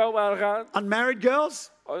 meiden komen aan. Unmarried girls.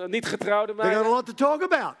 Niet getrouwde meiden. They got a lot to talk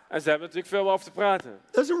about. En ze hebben natuurlijk veel over te praten.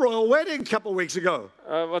 There's a royal wedding a couple of weeks ago.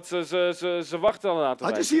 Want ze wachten al een aantal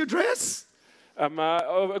I just see your dress.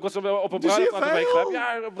 Ik was op een bruiloft aan de week geweest.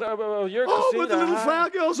 Ja, jurk gezien. But the little flower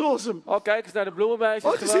girl's awesome. Oh, kijk eens naar de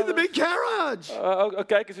bloemenmeisjes. Oh, to see the big carriage.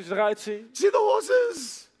 Kijk eens hoe ze eruit zien. See the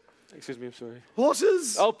horses. Excuse me, I'm sorry.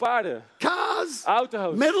 Horses. Oh, paarden. Cars.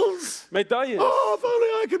 Auto's. Medals. Medailles. Oh, if only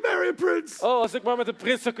I could marry a prince. Oh, als ik maar met een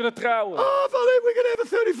prins zou kunnen trouwen. Oh, if only we could have a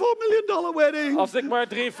 $34 million wedding. Als ik maar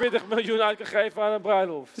 43 miljoen uit kan geven aan een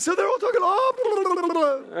bruiloft. So they're all talking,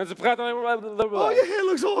 En ze praten alleen maar. oh, your hair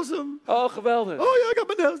looks awesome. Oh, geweldig. Oh, yeah, I got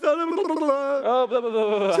my nails done. Oh,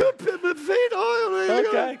 blablabla. My feet, Oh,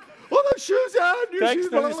 kijk. Oh, my shoes out. New Kijk, shoes.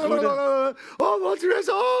 naar die schoenen. Oh, my dress.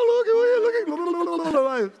 Oh, look at you looking.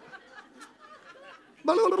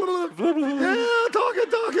 Yeah,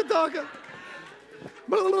 talking.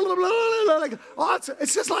 Oh,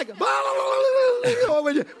 it's just like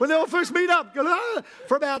when they all first meet up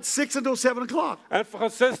for about 6 until 7 o'clock. En van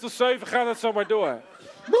 6 tot 7 gaat het zomaar door.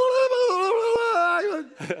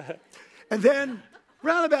 And then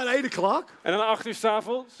round about 8 o'clock. En dan 8 uur 's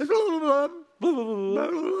avonds.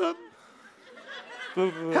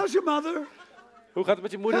 How's your mother? Hoe gaat het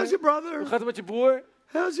met je moeder? How's your brother? Hoe gaat het met je broer?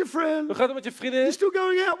 How's your friend? Hoe gaat het met je vriendin? You still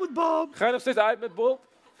going out with Bob? Ga je nog steeds uit met Bob?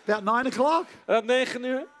 About 9 o'clock. En dan 9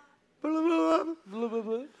 uur.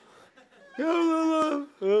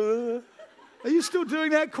 Are you still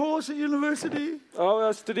doing that course at university?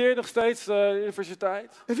 Oh, studeer je nog steeds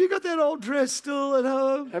universiteit? Have you got that old dress still at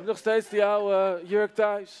home? Heb je nog steeds die oude jurk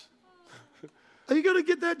thuis? Are you going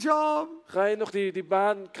to get that job? Ga je nog die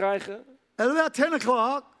baan krijgen? At about 10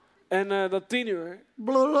 o'clock. En dan 10 uur.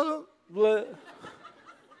 Blah.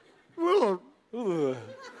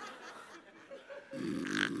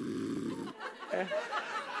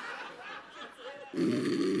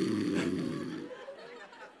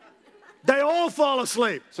 They all fall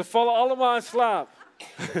asleep. Ze vallen allemaal in slaap.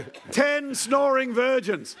 10 snoring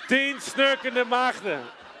virgins. 10 snurkende maagden.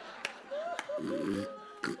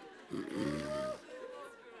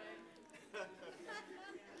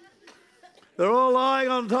 They're all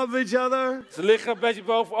lying on top of each other. Ze liggen een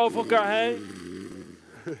beetje over elkaar heen.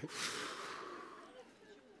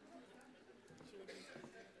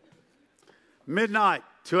 Midnight,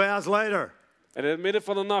 2 hours later. En in het midden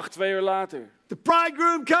van de nacht, 2 uur later. The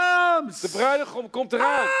bridegroom comes. De bruidegom komt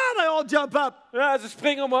eraan. They all jump up. Ja, ze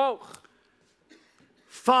springen omhoog.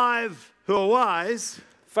 5 who are wise.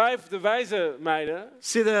 5 de wijze meiden.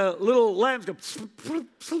 See the little lambs go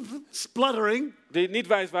spluttering. Die niet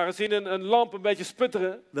wijs waren, zien een lamp een beetje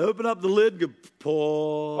sputteren. They open up the lid, go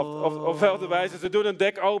pour. Ofwel de wijze, ze doen een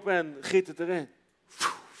dek open en gieten het erin.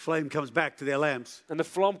 Flame comes back to their lamps. En de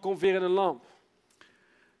vlam komt weer in een lamp.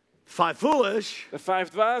 5 foolish. De 5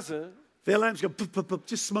 dwazen. Their lamps go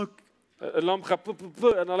just smoke. Een lamp gaat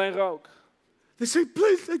en alleen rook. They say,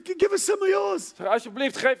 please, give us some of yours. Zeg,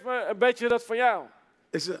 alsjeblieft, geef me een beetje dat van jou.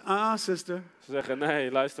 They say, sister. Ze zeggen,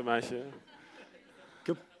 nee, luister meisje.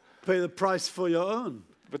 Pay the price for your own.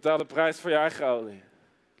 Betaal de prijs voor je eigen olie.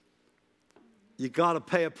 You got to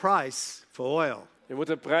pay a price for oil. Je moet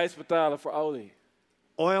een prijs betalen voor olie.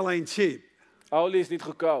 Oil ain't cheap. Olie is niet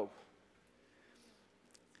goedkoop.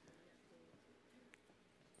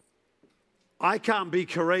 I can't be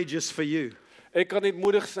courageous for you. Ik kan niet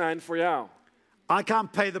moedig zijn voor jou. I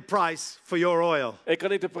can't pay the price for your oil. Ik kan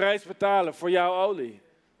niet de prijs betalen voor jouw olie.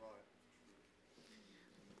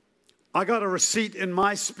 I got a receipt in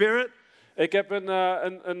my spirit. Ik heb een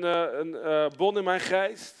bon in mijn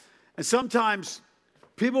geest. And sometimes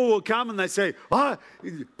people will come and they say,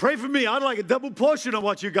 pray for me. I'd like a double portion of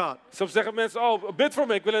what you got. Soms zeggen mensen, bid voor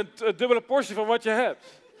me. Ik wil een dubbele portie van wat je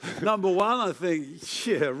hebt. Number one, I think,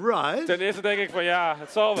 yeah, right. Ten eerste denk ik van, ja,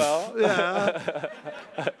 het zal wel. Yeah.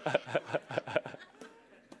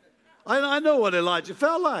 I know what Elijah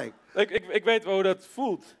felt like. Ik weet wel hoe dat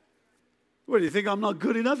voelt. What do you think? I'm not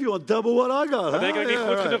good enough? You want double what I got? Denk ik niet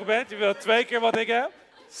goed genoeg bent? Je wilt 2 keer wat ik heb?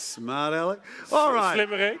 Smart Alec. All right.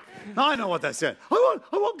 Slimmerik. I know what they said. I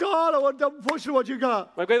want God. I want double portion of what you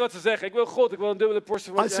got. Maar ik weet wat ze zeggen. Ik wil God. Ik wil een dubbele portie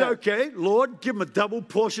van wat je hebt. I say, okay, Lord, give him a double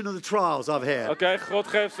portion of the trials I've had. Oké, God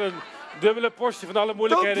geeft ze een dubbele portie van alle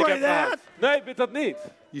moeilijkheden die ik heb gehad. Nee, bid dat niet.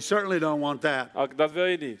 You certainly don't want that. Dat wil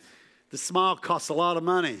je niet. The smile costs a lot of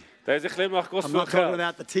money. Deze glimlach kost I'm veel not talking geld.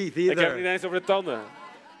 about the teeth either. Ik heb het niet eens over de tanden.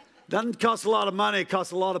 Doesn't cost a lot of money, it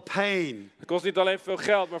costs a lot of pain. Het kost niet alleen veel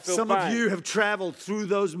geld, maar veel Some pijn. of you have traveled through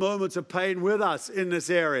those moments of pain with us in this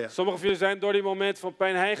area. Sommigen van jullie zijn door die moment van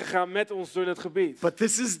pijn heen gegaan met ons door het gebied. But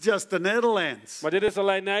this is just the Netherlands. Maar dit is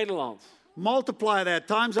alleen Nederland. Multiply that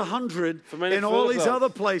times 100 in all these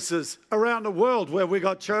other places around the world where we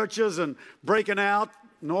got churches and breaking out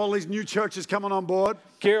and all these new churches coming on board.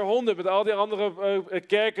 Keer 100 met al die andere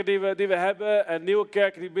kerken die we hebben en nieuwe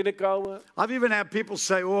kerken die binnenkomen. I've even had people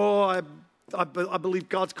say, I believe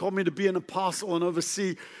God's called me to be an apostle and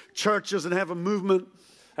oversee churches and have a movement.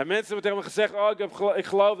 En mensen hebben tegen me gezegd, ik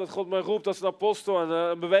geloof dat God mij roept als een apostel en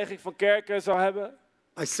een beweging van kerken zou hebben.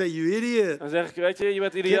 I say, you idiot. Dan zeg ik, weet je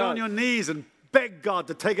bent Get idioot. on your knees and beg God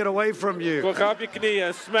to take it away from you. Ga op je knieën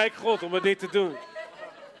en smeek God om het niet te doen.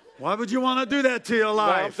 Why would you want to do that to your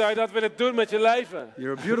Waarom life? zou je dat willen doen met je leven?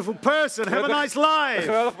 You're a beautiful person. Have a nice Een life.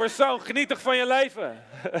 geweldig persoon, geniet toch van je leven.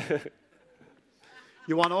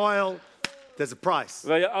 You want oil? There's a price.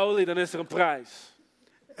 Wil je olie, dan is er een prijs.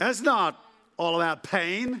 It's not all about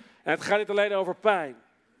pain. En het gaat niet alleen over pijn.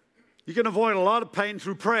 You can avoid a lot of pain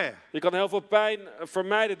through prayer. Je kan heel veel pijn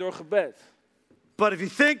vermijden door gebed. But if you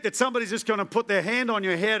think that somebody's just going to put their hand on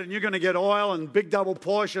your head and you're going to get oil and big double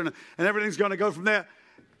portion and everything's going to go from there,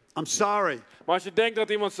 I'm sorry. Maar als je denkt dat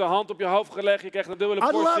iemand zijn hand op je hoofd gelegd, je krijgt een dubbele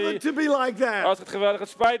I'd love portie. it to be like that. Als het geweldig, het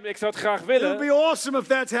spijt me, ik zou het graag It willen. would be awesome if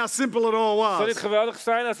that's how simple it all Zou dit was. geweldig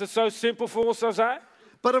zijn als het zo simpel voor ons zou zijn?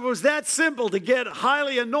 But if it was that simple to get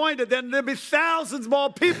highly anointed, then there'd be thousands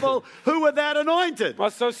more people who were that anointed. Maar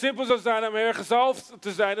als het zo simpel zou zijn om heel gezalfd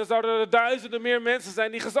te zijn, dan zouden er duizenden meer mensen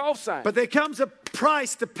zijn die gezalfd zijn. But there comes a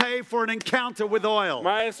price to pay for an encounter with oil.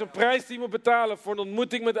 Maar er is een prijs die je moet betalen voor een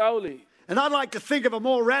ontmoeting met olie. And I'd like to think of a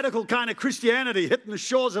more radical kind of Christianity hitting the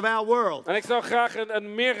shores of our world. En ik zou graag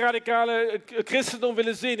een meer radicale christendom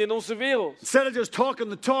willen zien in onze wereld. Instead of just talking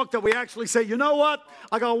the talk, that we actually say, you know what?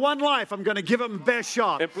 I got one life. I'm going to give it my best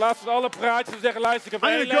shot. In plaats van alle praatjes te zeggen, luister, ik heb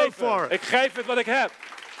I'm één gonna go for leven. it. Ik geef het wat ik heb.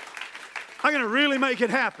 I'm going to really make it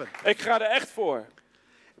happen. Ik ga er echt voor.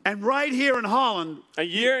 And right here in Holland, En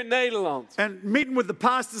hier in Nederland. and meeting with the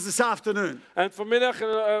pastors this afternoon, En vanmiddag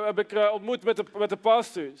heb ik ontmoet met de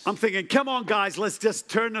pastors. I'm thinking, come on, guys, let's just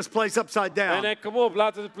turn this place upside En down. ik denk, kom op,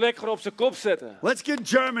 laten we de plek gewoon op zijn kop zetten. Let's get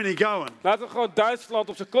Germany going. Laten we gewoon Duitsland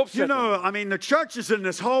op zijn kop You zetten. know, I mean, the churches in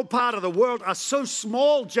this whole part of the world are so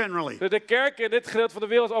small generally. De kerken in dit gedeelte van de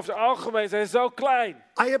wereld over het algemeen zijn zo klein.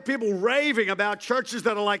 I hear people raving about churches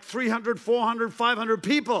that are like 300, 400, 500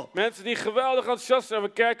 people. Mensen die geweldig enthousiast zijn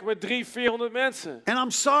over kerken met 300, 400 mensen. And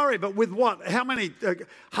I'm sorry, but with what? How many?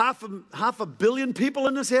 Half a billion people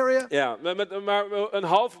in this area? Ja, maar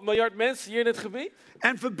 500 miljoen mensen hier in het gebied.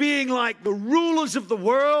 And for being like the rulers of the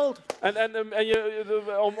world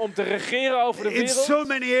Om te regeren over de in wereld. so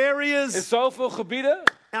many In areas, zoveel gebieden.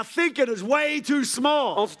 our thinking is way too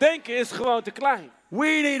small. Ons denken is gewoon te klein. We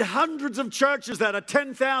need hundreds of churches that are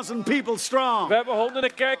 10,000 people We strong. hebben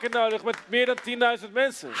honderden kerken nodig met meer dan 10.000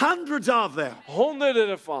 mensen. Hundreds of them. Honderden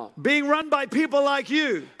ervan. Being run by people like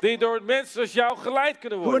you Die door mensen zoals jou geleid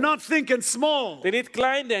kunnen who are worden. not thinking small. Die niet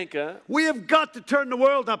klein denken. We have got to turn the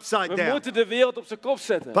world upside We down. moeten de wereld op zijn kop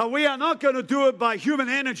zetten. But we are not going to do it by human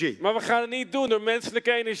energy. Maar we gaan het niet doen door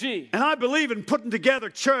menselijke energie. And I believe in putting together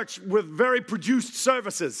church with very produced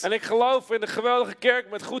services En ik geloof in een geweldige kerk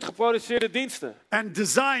met goed geproduceerde diensten. and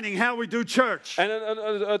designing how we do church En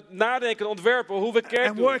het nadenken, ontwerpen hoe we kerk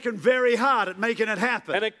and doen. working very hard at making it En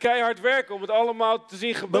happen. een keihard werken om het allemaal te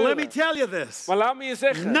zien But let me gebeuren. tell you this. Maar laat me je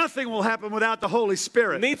zeggen. Nothing will happen without the Holy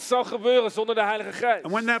Spirit. Niets zal gebeuren zonder de Heilige Geest.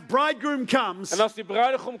 And when that bridegroom comes, En als die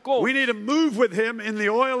bruidegom komt, we need to move with him in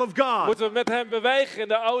the oil of God. moeten we met hem bewegen in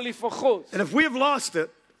de olie van God. And if we have lost it,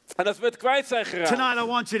 En als we het kwijt zijn geraakt, tonight I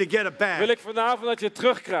want you to get it wil back. ik vanavond dat je het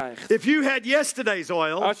terugkrijgt. If you had yesterday's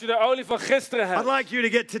oil, Als je de olie van gisteren I'd hebt, like you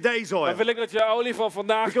to get today's dan oil. wil ik dat je de olie van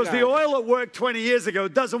vandaag Because the krijgt. oil that worked 20 years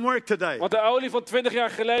ago doesn't work today. Want de olie van 20 jaar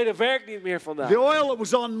geleden werkt niet meer vandaag. The oil that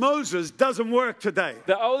was on Moses doesn't work today.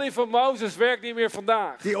 De olie van Mozes werkt niet meer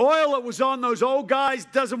vandaag. The oil that was on those old guys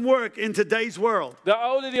doesn't work in today's world. De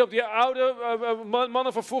olie die op die oude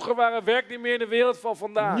mannen van vroeger waren, werkt niet meer in de wereld van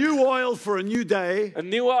vandaag. New oil for a new day Een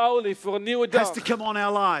nieuwe olie voor een nieuwe has dag to come on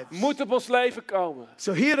our lives. moet op ons leven komen.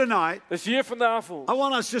 So here tonight, Dus hier vanavond I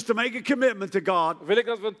want us just to make a commitment to God wil ik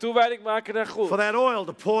dat we een toewijding maken naar God. for that oil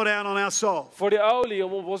to pour down on our soul. Voor die olie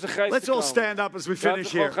om op onze geest Let's te all komen. stand up as we Laten we finish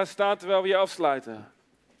gewoon here. gaan staan terwijl we hier afsluiten.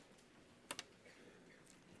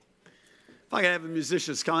 If I could have the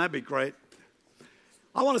musicians come, that'd be great.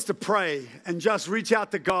 I want us to pray and just reach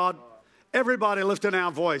out to God. Everybody lifting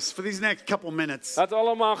our voice for these next couple minutes. Laten we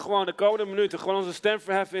allemaal gewoon de komende minuten gewoon onze stem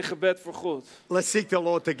verheffen in gebed voor God. Let's seek the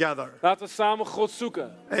Lord together. Laten we samen God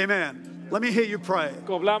zoeken. Amen. Let me hear you pray.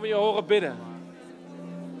 Kom, laat me je horen bidden.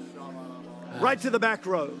 Right to the back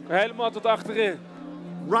row. Helemaal tot achterin.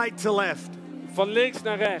 Right to left. Van links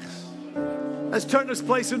naar rechts. Let's turn this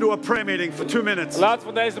place into a prayer meeting for 2 minutes. Laten we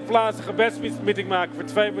van deze plaats een gebedsmeeting maken voor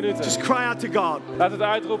 2 minuten. Just cry out to God. Laten we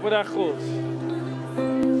het uitroepen naar God.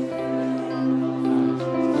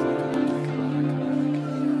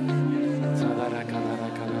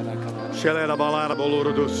 Shelera balara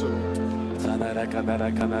boloro dosu.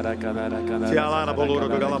 Tialana boloro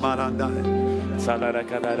do galabaranda.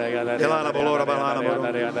 Tialana boloro balana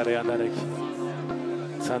boloro.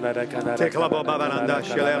 Tekla babaranda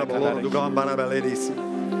shelera boloro do gambara beledisi.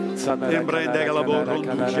 Imbrende galaboro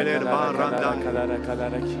do shelera baranda.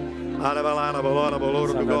 Arabalana boloro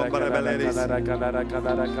boloro do gambara beledisi.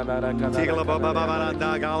 Tikla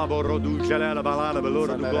babaranda galaboro do shelera balana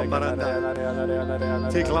boloro do gambaranda.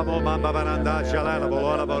 Tikla babaranda shelera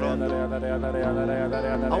boloro boloro.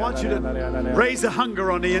 I want you to raise a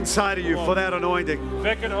hunger on the inside of you for that anointing.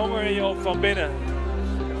 Wek een honger in je op van binnen.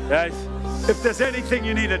 Juist. If there's anything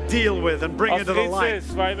you need to deal with and bring into the Als er light, iets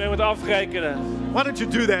is waar je mee moet afrekenen, why don't you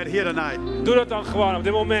do that here tonight? doe dat dan gewoon op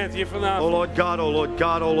dit moment hier vanavond. Oh Lord God, oh Lord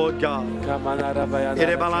God, oh Lord God.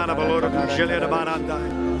 Ere balana baloro du shelera baranda.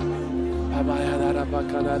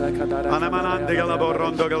 Anamanande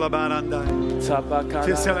galaborondo galabaranda.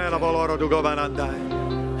 Tiselera boloro du gobaranda.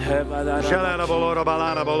 Shelera boloro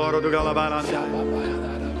balana boloro du galabaranda.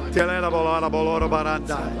 Telera bolora boloro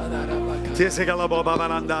baranda. Tisigala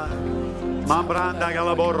bobaranda. Mambranda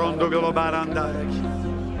galaborondo galabaranda.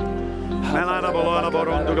 Melana bolora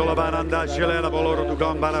borondo galabaranda. Shelera boloro du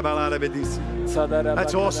gambara balana bedisi.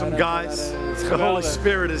 That's awesome, guys. The Holy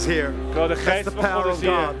Spirit is here. That's the power of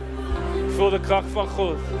God. Voel de kracht van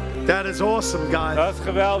God. That is awesome, guys. Dat is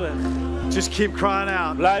geweldig. Just keep crying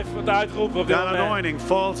out. Blijf het uitroepen op dit That moment. anointing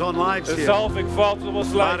falls on lives De here. zalving valt op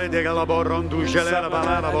ons Mare leven. de galaborondu gelera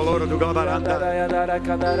balana boloro du gabaranda.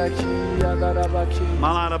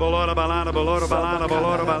 Malana bolora balana boloro balana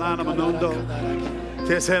boloro balana manundo.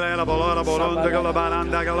 Tiselera bolora borondo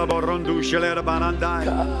galabaranda galaborondu gelera baranda.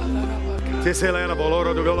 Tiselera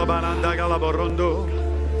boloro du galabaranda galaborondo.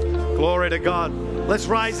 Glory to God. Let's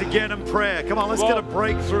rise again in prayer. Come on, let's get a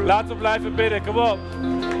breakthrough. Laten we blijven bidden. Kom op.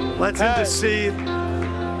 Let's intercede.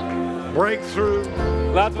 Breakthrough.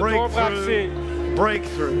 Laten we doorbraak zien.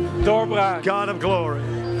 Breakthrough. Doorbraak. God of glory.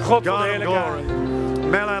 God van God of heerlijkheid. glory.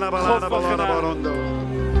 Melana balana balana barondo.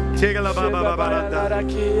 Tigala baba baranda.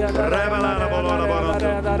 Rebalana balana barondo.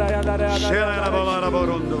 Shelana balana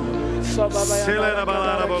barondo. Selena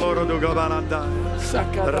balana baloro do gabaranda.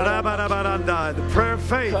 Rabana baranda. The prayer of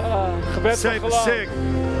faith. Save the sick.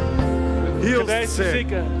 Heals the sick.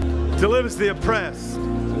 Delivers the oppressed.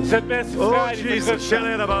 Zet mensen Oh vrij die Jesus, verdrukt zijn.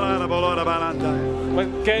 Shelena balana balora baranda.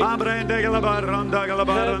 Mambrende galabaranda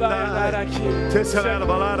galabaranda. Tiselena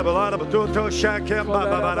balana balana batuto shakem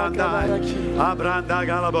babaranda. Abranda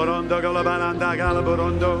galaborondo galabaranda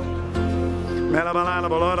galaborondo. Mela balana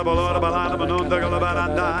balora balora balana banondo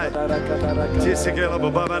galabaranda. Tisigela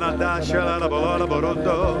babaranda shelana balora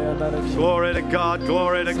borondo. Glory to God,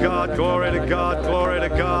 glory to God, glory to God, glory to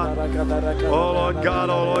God. Oh Lord God,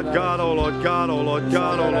 oh Lord God, oh Lord God, oh Lord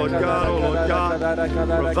God, oh Lord God, oh Lord God.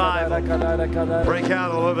 Revival. Break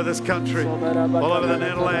out all over this country, all over the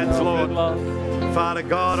Netherlands, Lord. Father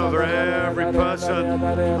God, over every person.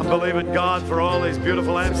 I'm believing God for all these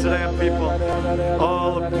beautiful Amsterdam people,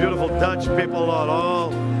 all the beautiful Dutch people, Lord, all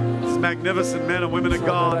these magnificent men and women of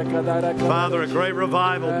God. Father, a great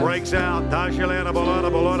revival breaks out. Tashelana bolana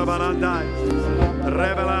bolona barandai.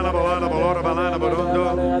 Rebelana bolana bolona balana borundo.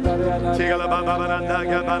 Tigala baba baranda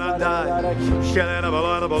gabarandai. Shelana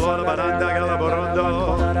bolana bolona baranda gala borundo.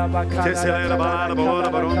 Tiselana balana bolona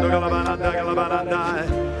borundo gala baranda gala barandai.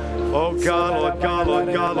 Oh God, Lord God,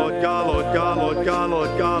 Lord God, Lord God, Lord God, Lord God,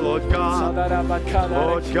 Lord God, Lord God.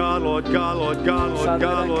 Lord God, Lord God, Lord God, Lord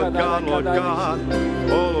God, Lord God, Lord God.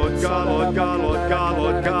 Oh Lord God, Lord God, Lord God,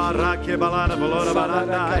 Lord God. Rake balana balona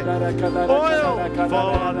barandai. Oil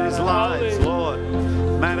fall on these lives, Lord.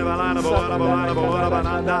 Mane balana balona balana balona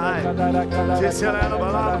barandai. Tiselana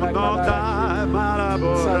balana banondai.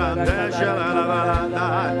 Maraburande shelana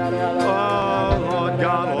barandai. Oh Lord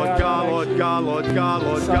God, Lord God, Lord God, Lord God,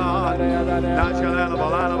 Lord God. Nashalana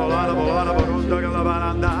balana balana balana barunda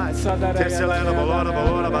galabarandai. Tiselana balana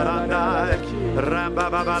balona barandai. Ramba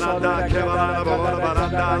babaranda kebalana balona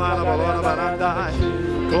barandai. Lana balona barandai.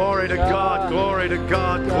 Glory to God, glory to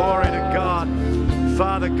God, glory to God.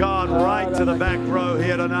 Father God, right to the back row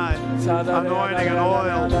here tonight. Anointing and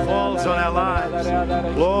oil falls on our lives.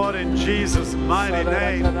 Lord, in Jesus' mighty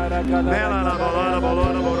name. Melana balana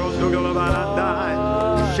balona barunda galabarandai.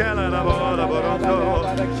 Shelana balona barondo.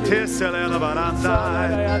 Tiselana barandai.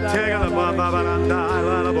 Tegala baba barandai.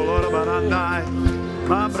 Lana balona barandai.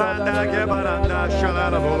 Mambranda gebaranda.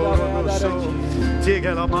 Shelana balona so.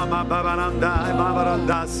 Tigala mama babarandai.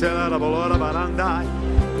 Mabaranda selana balona barandai.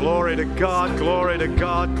 Glory to God, glory to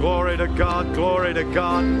God, glory to God, glory to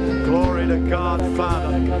God, glory to God,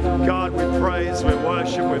 Father. God, we praise, we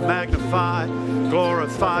worship, we magnify,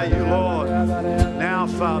 glorify you, Lord. Now,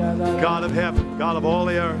 Father, God of heaven, God of all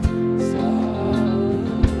the earth.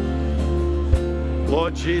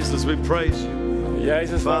 Lord Jesus, we praise you.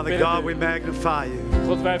 Jezus, Father God, we magnify you.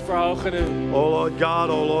 God, wij verhogen u. Oh Lord God,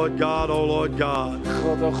 oh Lord God, oh Lord God.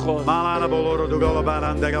 God, oh God.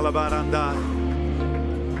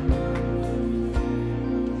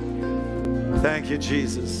 Thank you,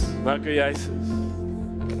 Jesus. Dank u, Jezus.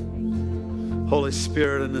 Holy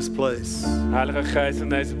Spirit in this place. Heilige Geest in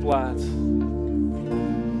deze plaats.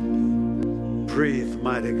 Breathe,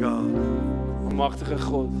 mighty God. Machtige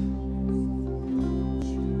God.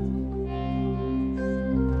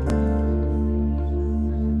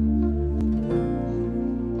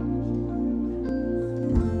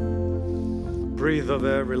 Breathe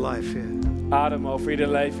over every life here. Adem over ieder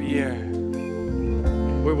leven hier.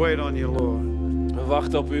 We wait on you, Lord. We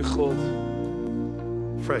wachten op u, God.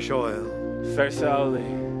 Fresh oil. Verse olie.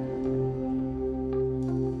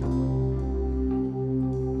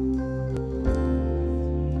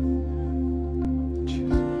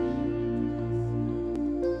 Jesus.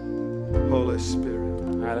 Holy Spirit.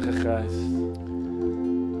 Heilige Geest.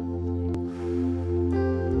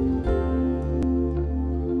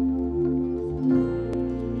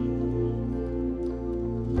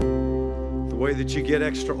 The way that you get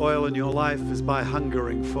extra oil in your life is by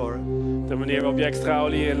hungering for it. De manier waarop je extra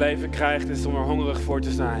olie in je leven krijgt is om er hongerig voor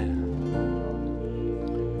te zijn.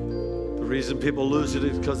 The reason people lose it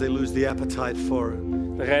is because they lose the appetite for it.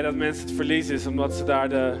 De reden dat mensen het verliezen is omdat ze daar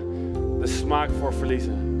de smaak voor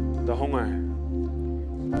verliezen. De honger.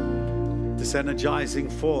 This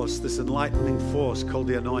energizing force, this enlightening force called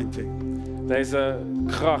the anointing. Deze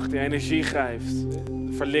kracht die energie geeft.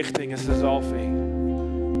 Verlichting is de zalving.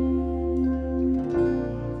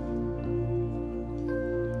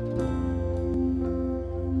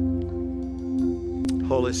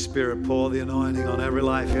 Holy Spirit, pour the anointing on every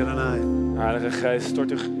life here tonight. Heilige Geest, stort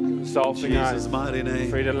de zalving uit. Jesus' mighty name.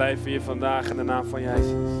 Voor ieder leven hier vandaag in de naam van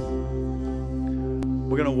Jezus.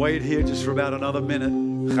 We're going to wait here just for about another minute.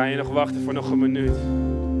 Ga je nog wachten voor nog een minuut.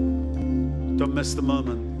 Don't miss the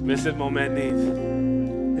moment. Mis dit moment niet.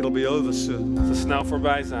 It'll be over soon. Het zal snel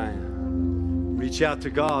voorbij zijn. Reach out to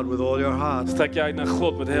God with all your heart. Strek je uit naar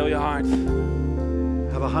God met heel je hart.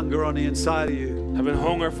 Have a hunger on the inside of you. Heb een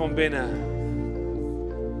honger van binnen.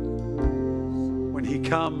 When He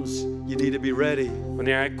comes, you need to be ready.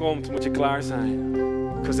 Wanneer Hij komt, moet je klaar zijn.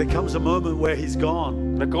 Because there comes a moment where He's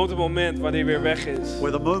gone. Er komt een moment wanneer Hij weer weg is.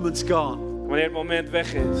 Where the moment's gone. Wanneer het moment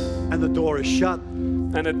weg is. And the door is shut.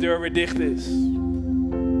 En de deur weer dicht is.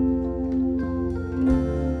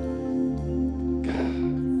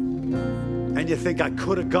 And you think, I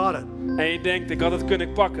could have got it. En je denkt, ik had het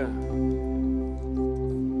kunnen pakken.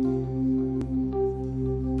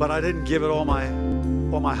 But I didn't give it all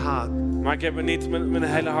my heart. Maar ik heb het niet met mijn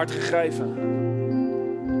hele hart gegeven.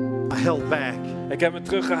 I held back. Ik heb me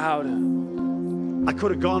teruggehouden. I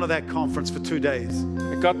could have gone to that conference for 2 days.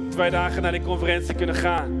 Ik had 2 dagen naar die conferentie kunnen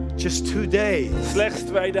gaan. Just 2 days. Slechts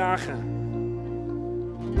 2 dagen.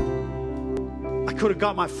 I could have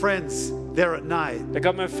got my friends there at night. Ik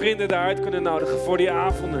had mijn vrienden daaruit kunnen nodigen voor die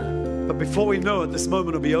avonden. But before we know it, this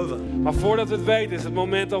moment will be over. Maar voordat we het weten, is het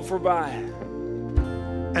moment al voorbij.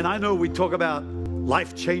 And I know we talk about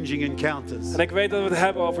life-changing encounters. En ik weet dat we het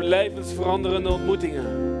hebben over levensveranderende ontmoetingen.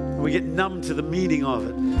 And we get numb to the meaning of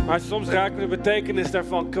it. Maar soms raken we de betekenis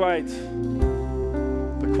daarvan kwijt.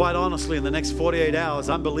 But quite honestly, in the next 48 hours,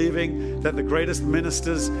 I'm believing that the greatest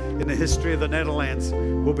ministers in the history of the Netherlands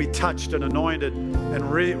will be touched and anointed and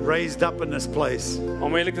raised up in this place.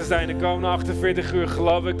 Om eerlijk te zijn, de komende 48 uur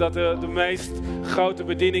geloof ik dat de meest grote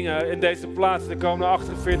bedieningen in deze plaats de komende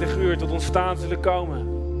 48 uur tot ontstaan zullen komen.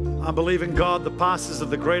 I'm believing God, the pastors of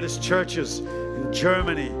the greatest churches in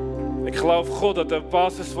Germany. Ik geloof God dat de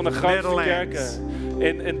pastors van de grootste kerken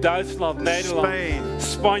in Duitsland, Nederland, Spain,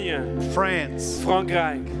 Spanje, France,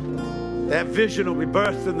 Frankrijk. That vision will be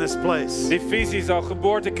birthed in this place. Die visie zal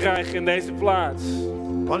geboorte krijgen in deze plaats.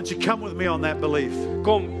 Why don't you come with me on that belief?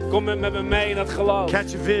 Kom met me mee in dat geloof.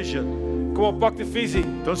 Catch a vision. Kom op, pak de visie.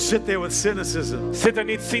 Don't sit there with cynicism. Zit er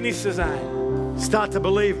niet cynisch te zijn. Start to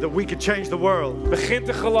believe that we can change the world. Begin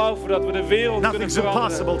te geloven dat we de wereld kunnen Nothing's veranderen.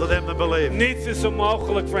 impossible to them that believe. Niets is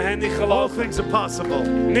onmogelijk voor hen die All geloven. things are possible.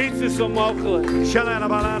 Niets is onmogelijk.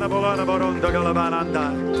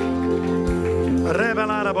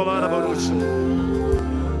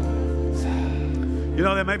 You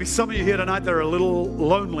know, there may be some of you here tonight that are a little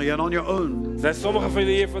lonely and on your own. Er zijn sommigen van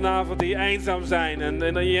jullie hier vanavond die eenzaam zijn en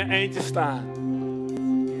in je eentje staan.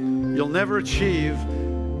 You'll never achieve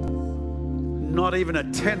not even a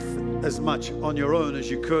tenth as much on your own as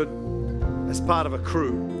you could as part of a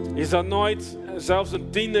crew. Je zal nooit zelfs een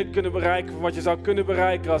tiende kunnen bereiken van wat je zou kunnen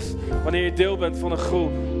bereiken als wanneer je deel bent van een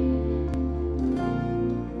groep.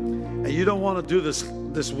 And And you don't want to do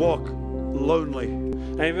this walk lonely.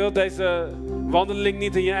 En je wilt deze wandeling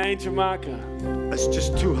niet in je eentje maken. It's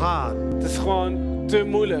just too hard. Het is gewoon te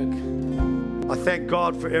moeilijk. I thank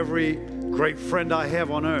God for every great friend I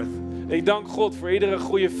have on earth. Ik dank God voor iedere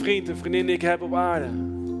goede vriend en vriendin die ik heb op aarde.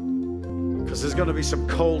 Because there's going to be some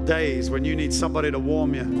cold days when you need somebody to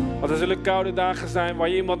warm you. Want er zullen koude dagen zijn waar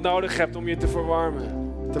je iemand nodig hebt om je te verwarmen.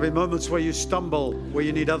 There'll be moments where you stumble, where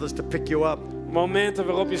you need others to pick you up. Momenten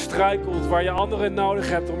waarop je struikelt, waar je anderen nodig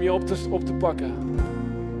hebt om je op te pakken.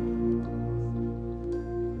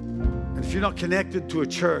 And if you're not connected to a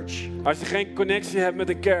church, Als je geen connectie hebt met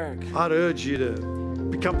een kerk, I'd urge you to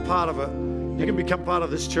become part of it. You can become part of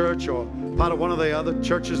this church or part of one of the other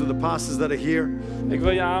churches of the pastors that are here. ik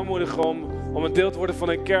wil je aanmoedigen om een deel te worden van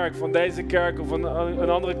een kerk, van deze kerk of een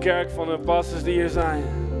andere kerk van de pastors die hier zijn.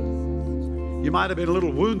 You might have been a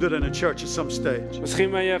little wounded in a church at some stage.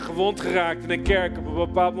 Misschien ben je gewond geraakt in een kerk op een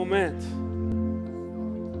bepaald moment.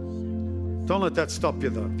 Don't let that stop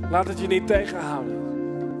you though. Laat het je niet tegenhouden.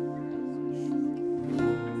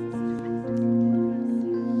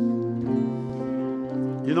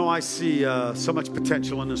 You know, I see so much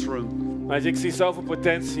potential in this room. Weet je, ik zie zoveel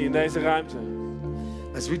potentie in deze ruimte.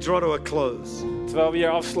 As we draw to a close, Terwijl we hier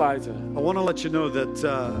afsluiten. I want to let you know that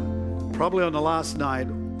probably on the last night,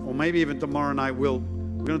 or maybe even tomorrow night, we're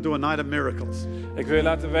going to do a night of miracles. Ik wil je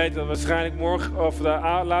laten weten dat waarschijnlijk morgen, of de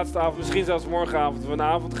laatste avond, misschien zelfs morgenavond, we een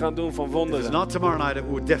avond gaan doen van If wonderen. it's not tomorrow night, it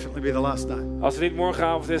would definitely be the last night. Als het niet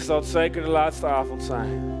morgenavond is, zal het zeker de laatste avond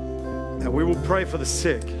zijn. And we will pray for the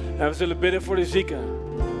sick. En we zullen bidden voor de zieken.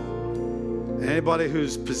 Anybody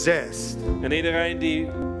who's possessed. En iedereen die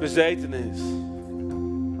bezeten is.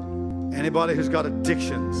 Anybody who's got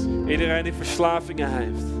addictions. Iedereen die verslavingen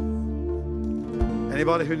heeft.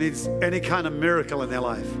 Anybody who needs any kind of miracle in their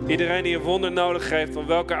life. Iedereen die een wonder nodig heeft, van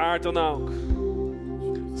welke aard dan ook.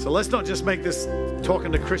 So let's not just make this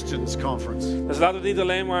Talking to Christians conference. Dus laten we het niet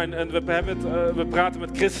alleen maar we praten met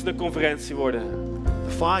christenenconferentie worden.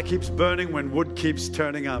 The fire keeps burning when wood keeps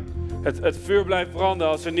turning up. Het vuur blijft branden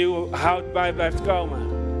als er nieuw hout bij blijft komen.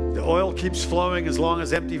 The oil keeps flowing as long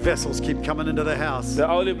as empty vessels keep coming into the house. De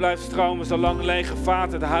olie blijft stromen zolang lege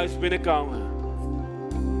vaten het huis binnenkomen.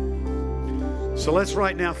 So let's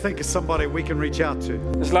right now think of somebody we can reach out to.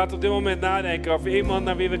 Dus laten we op dit moment nadenken over iemand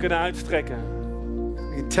naar wie we kunnen uitstrekken.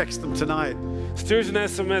 We can text them tonight. Stuur ze een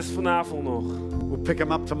sms vanavond nog. We'll pick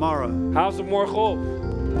them up tomorrow. Haal ze morgen op.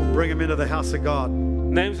 We'll bring them into the house of God.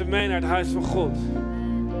 Neem ze mee naar het huis van God.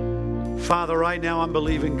 Father, right now I'm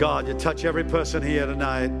believing God. You touch every person here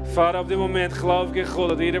tonight. Vader, op dit moment geloof ik in God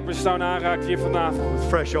dat ieder persoon aanraakt hier vanavond. With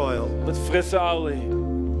fresh oil. Met frisse olie.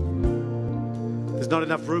 There's not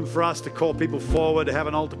enough room for us to call people forward to have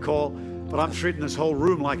an altar call. But I'm treating this whole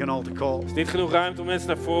room like an altar call. Er is niet genoeg ruimte om mensen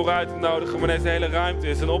naar voren uit te nodigen, maar deze hele ruimte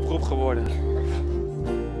is een oproep geworden.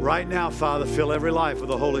 Right now, Father, fill every life with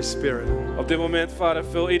the Holy Spirit. Op dit moment, Vader,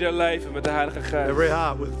 vul ieder leven met de Heilige Geest. Every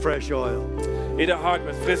heart with fresh oil. Ieder hart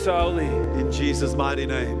met frisse olie. In Jesus' mighty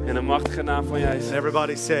name. In de machtige naam van Jezus. And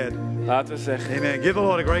everybody said, laten we zeggen. Amen. Give the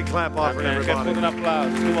Lord a great clap offering, Amen. Geef God een applaus.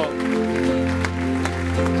 Kom op.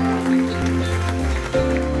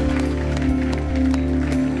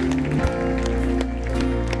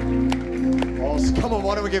 Come on,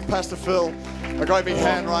 why don't we give Pastor Phil a great big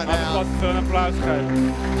hand right now. Pastor Phil een applaus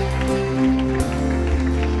geven.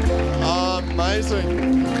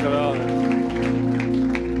 Amazing. Geweldig.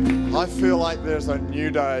 I feel like there's a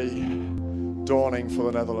new day dawning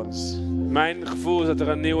for the Netherlands. Mijn gevoel is dat er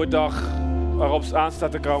een nieuwe dag waarop aan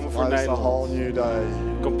staat te komen voor It's a Nederland. whole new day.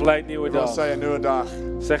 Compleet nieuwe We'll dag. say a nieuwe dag.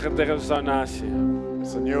 Zeg het tegen de persoon naast je.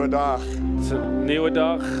 It's a nieuwe dag. Het is een nieuwe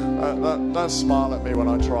dag. Don't smile at me when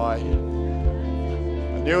I try.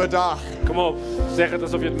 A nieuwe dag. Kom op, zeg het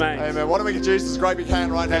alsof je het meent. Amen. Why don't we give Jesus a great big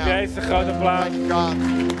hand right Geef now? Jezus een grote applaus. Thank you, God.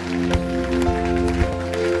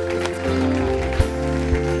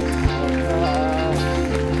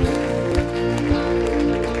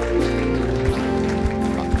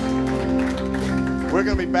 We're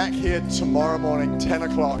going to be back here tomorrow morning, 10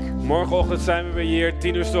 o'clock. Morgenochtend zijn we weer hier,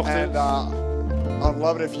 10 uur 's ochtends. And I'd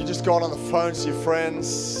love it if you just got on the phone to your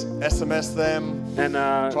friends, SMS them, En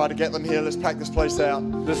try to get them here. Let's pack this place out.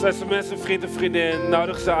 dus sms een vriend en vriendin,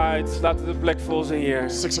 nodig ze uit. Laten de plek vol zijn hier.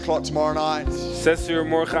 6 o'clock tomorrow night. 6 uur Again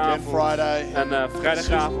morgenavond. Friday. En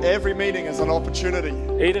vrijdagavond. Every meeting is an opportunity.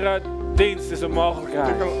 Iedere dienst is een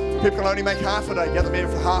mogelijkheid. People can only make half a day. Get them in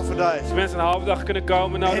for half a day. Als mensen een halve dag kunnen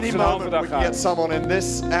komen, nodig Any ze een halve moment dag we can get uit. someone in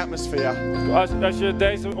this atmosphere. Als je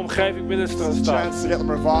deze omgeving binnenstaat, Chance to get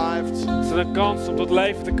them revived. is het een kans om tot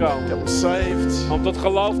leven te Get komen. them saved. Om tot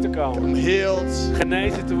geloof te Get komen. them healed.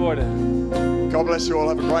 Genezen te worden. God bless you all.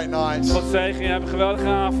 Have a great night. God zegen je, heb een geweldige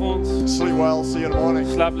avond. Sleep well. See you in the morning.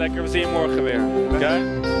 Slaap lekker, we zien je morgen weer. Oké?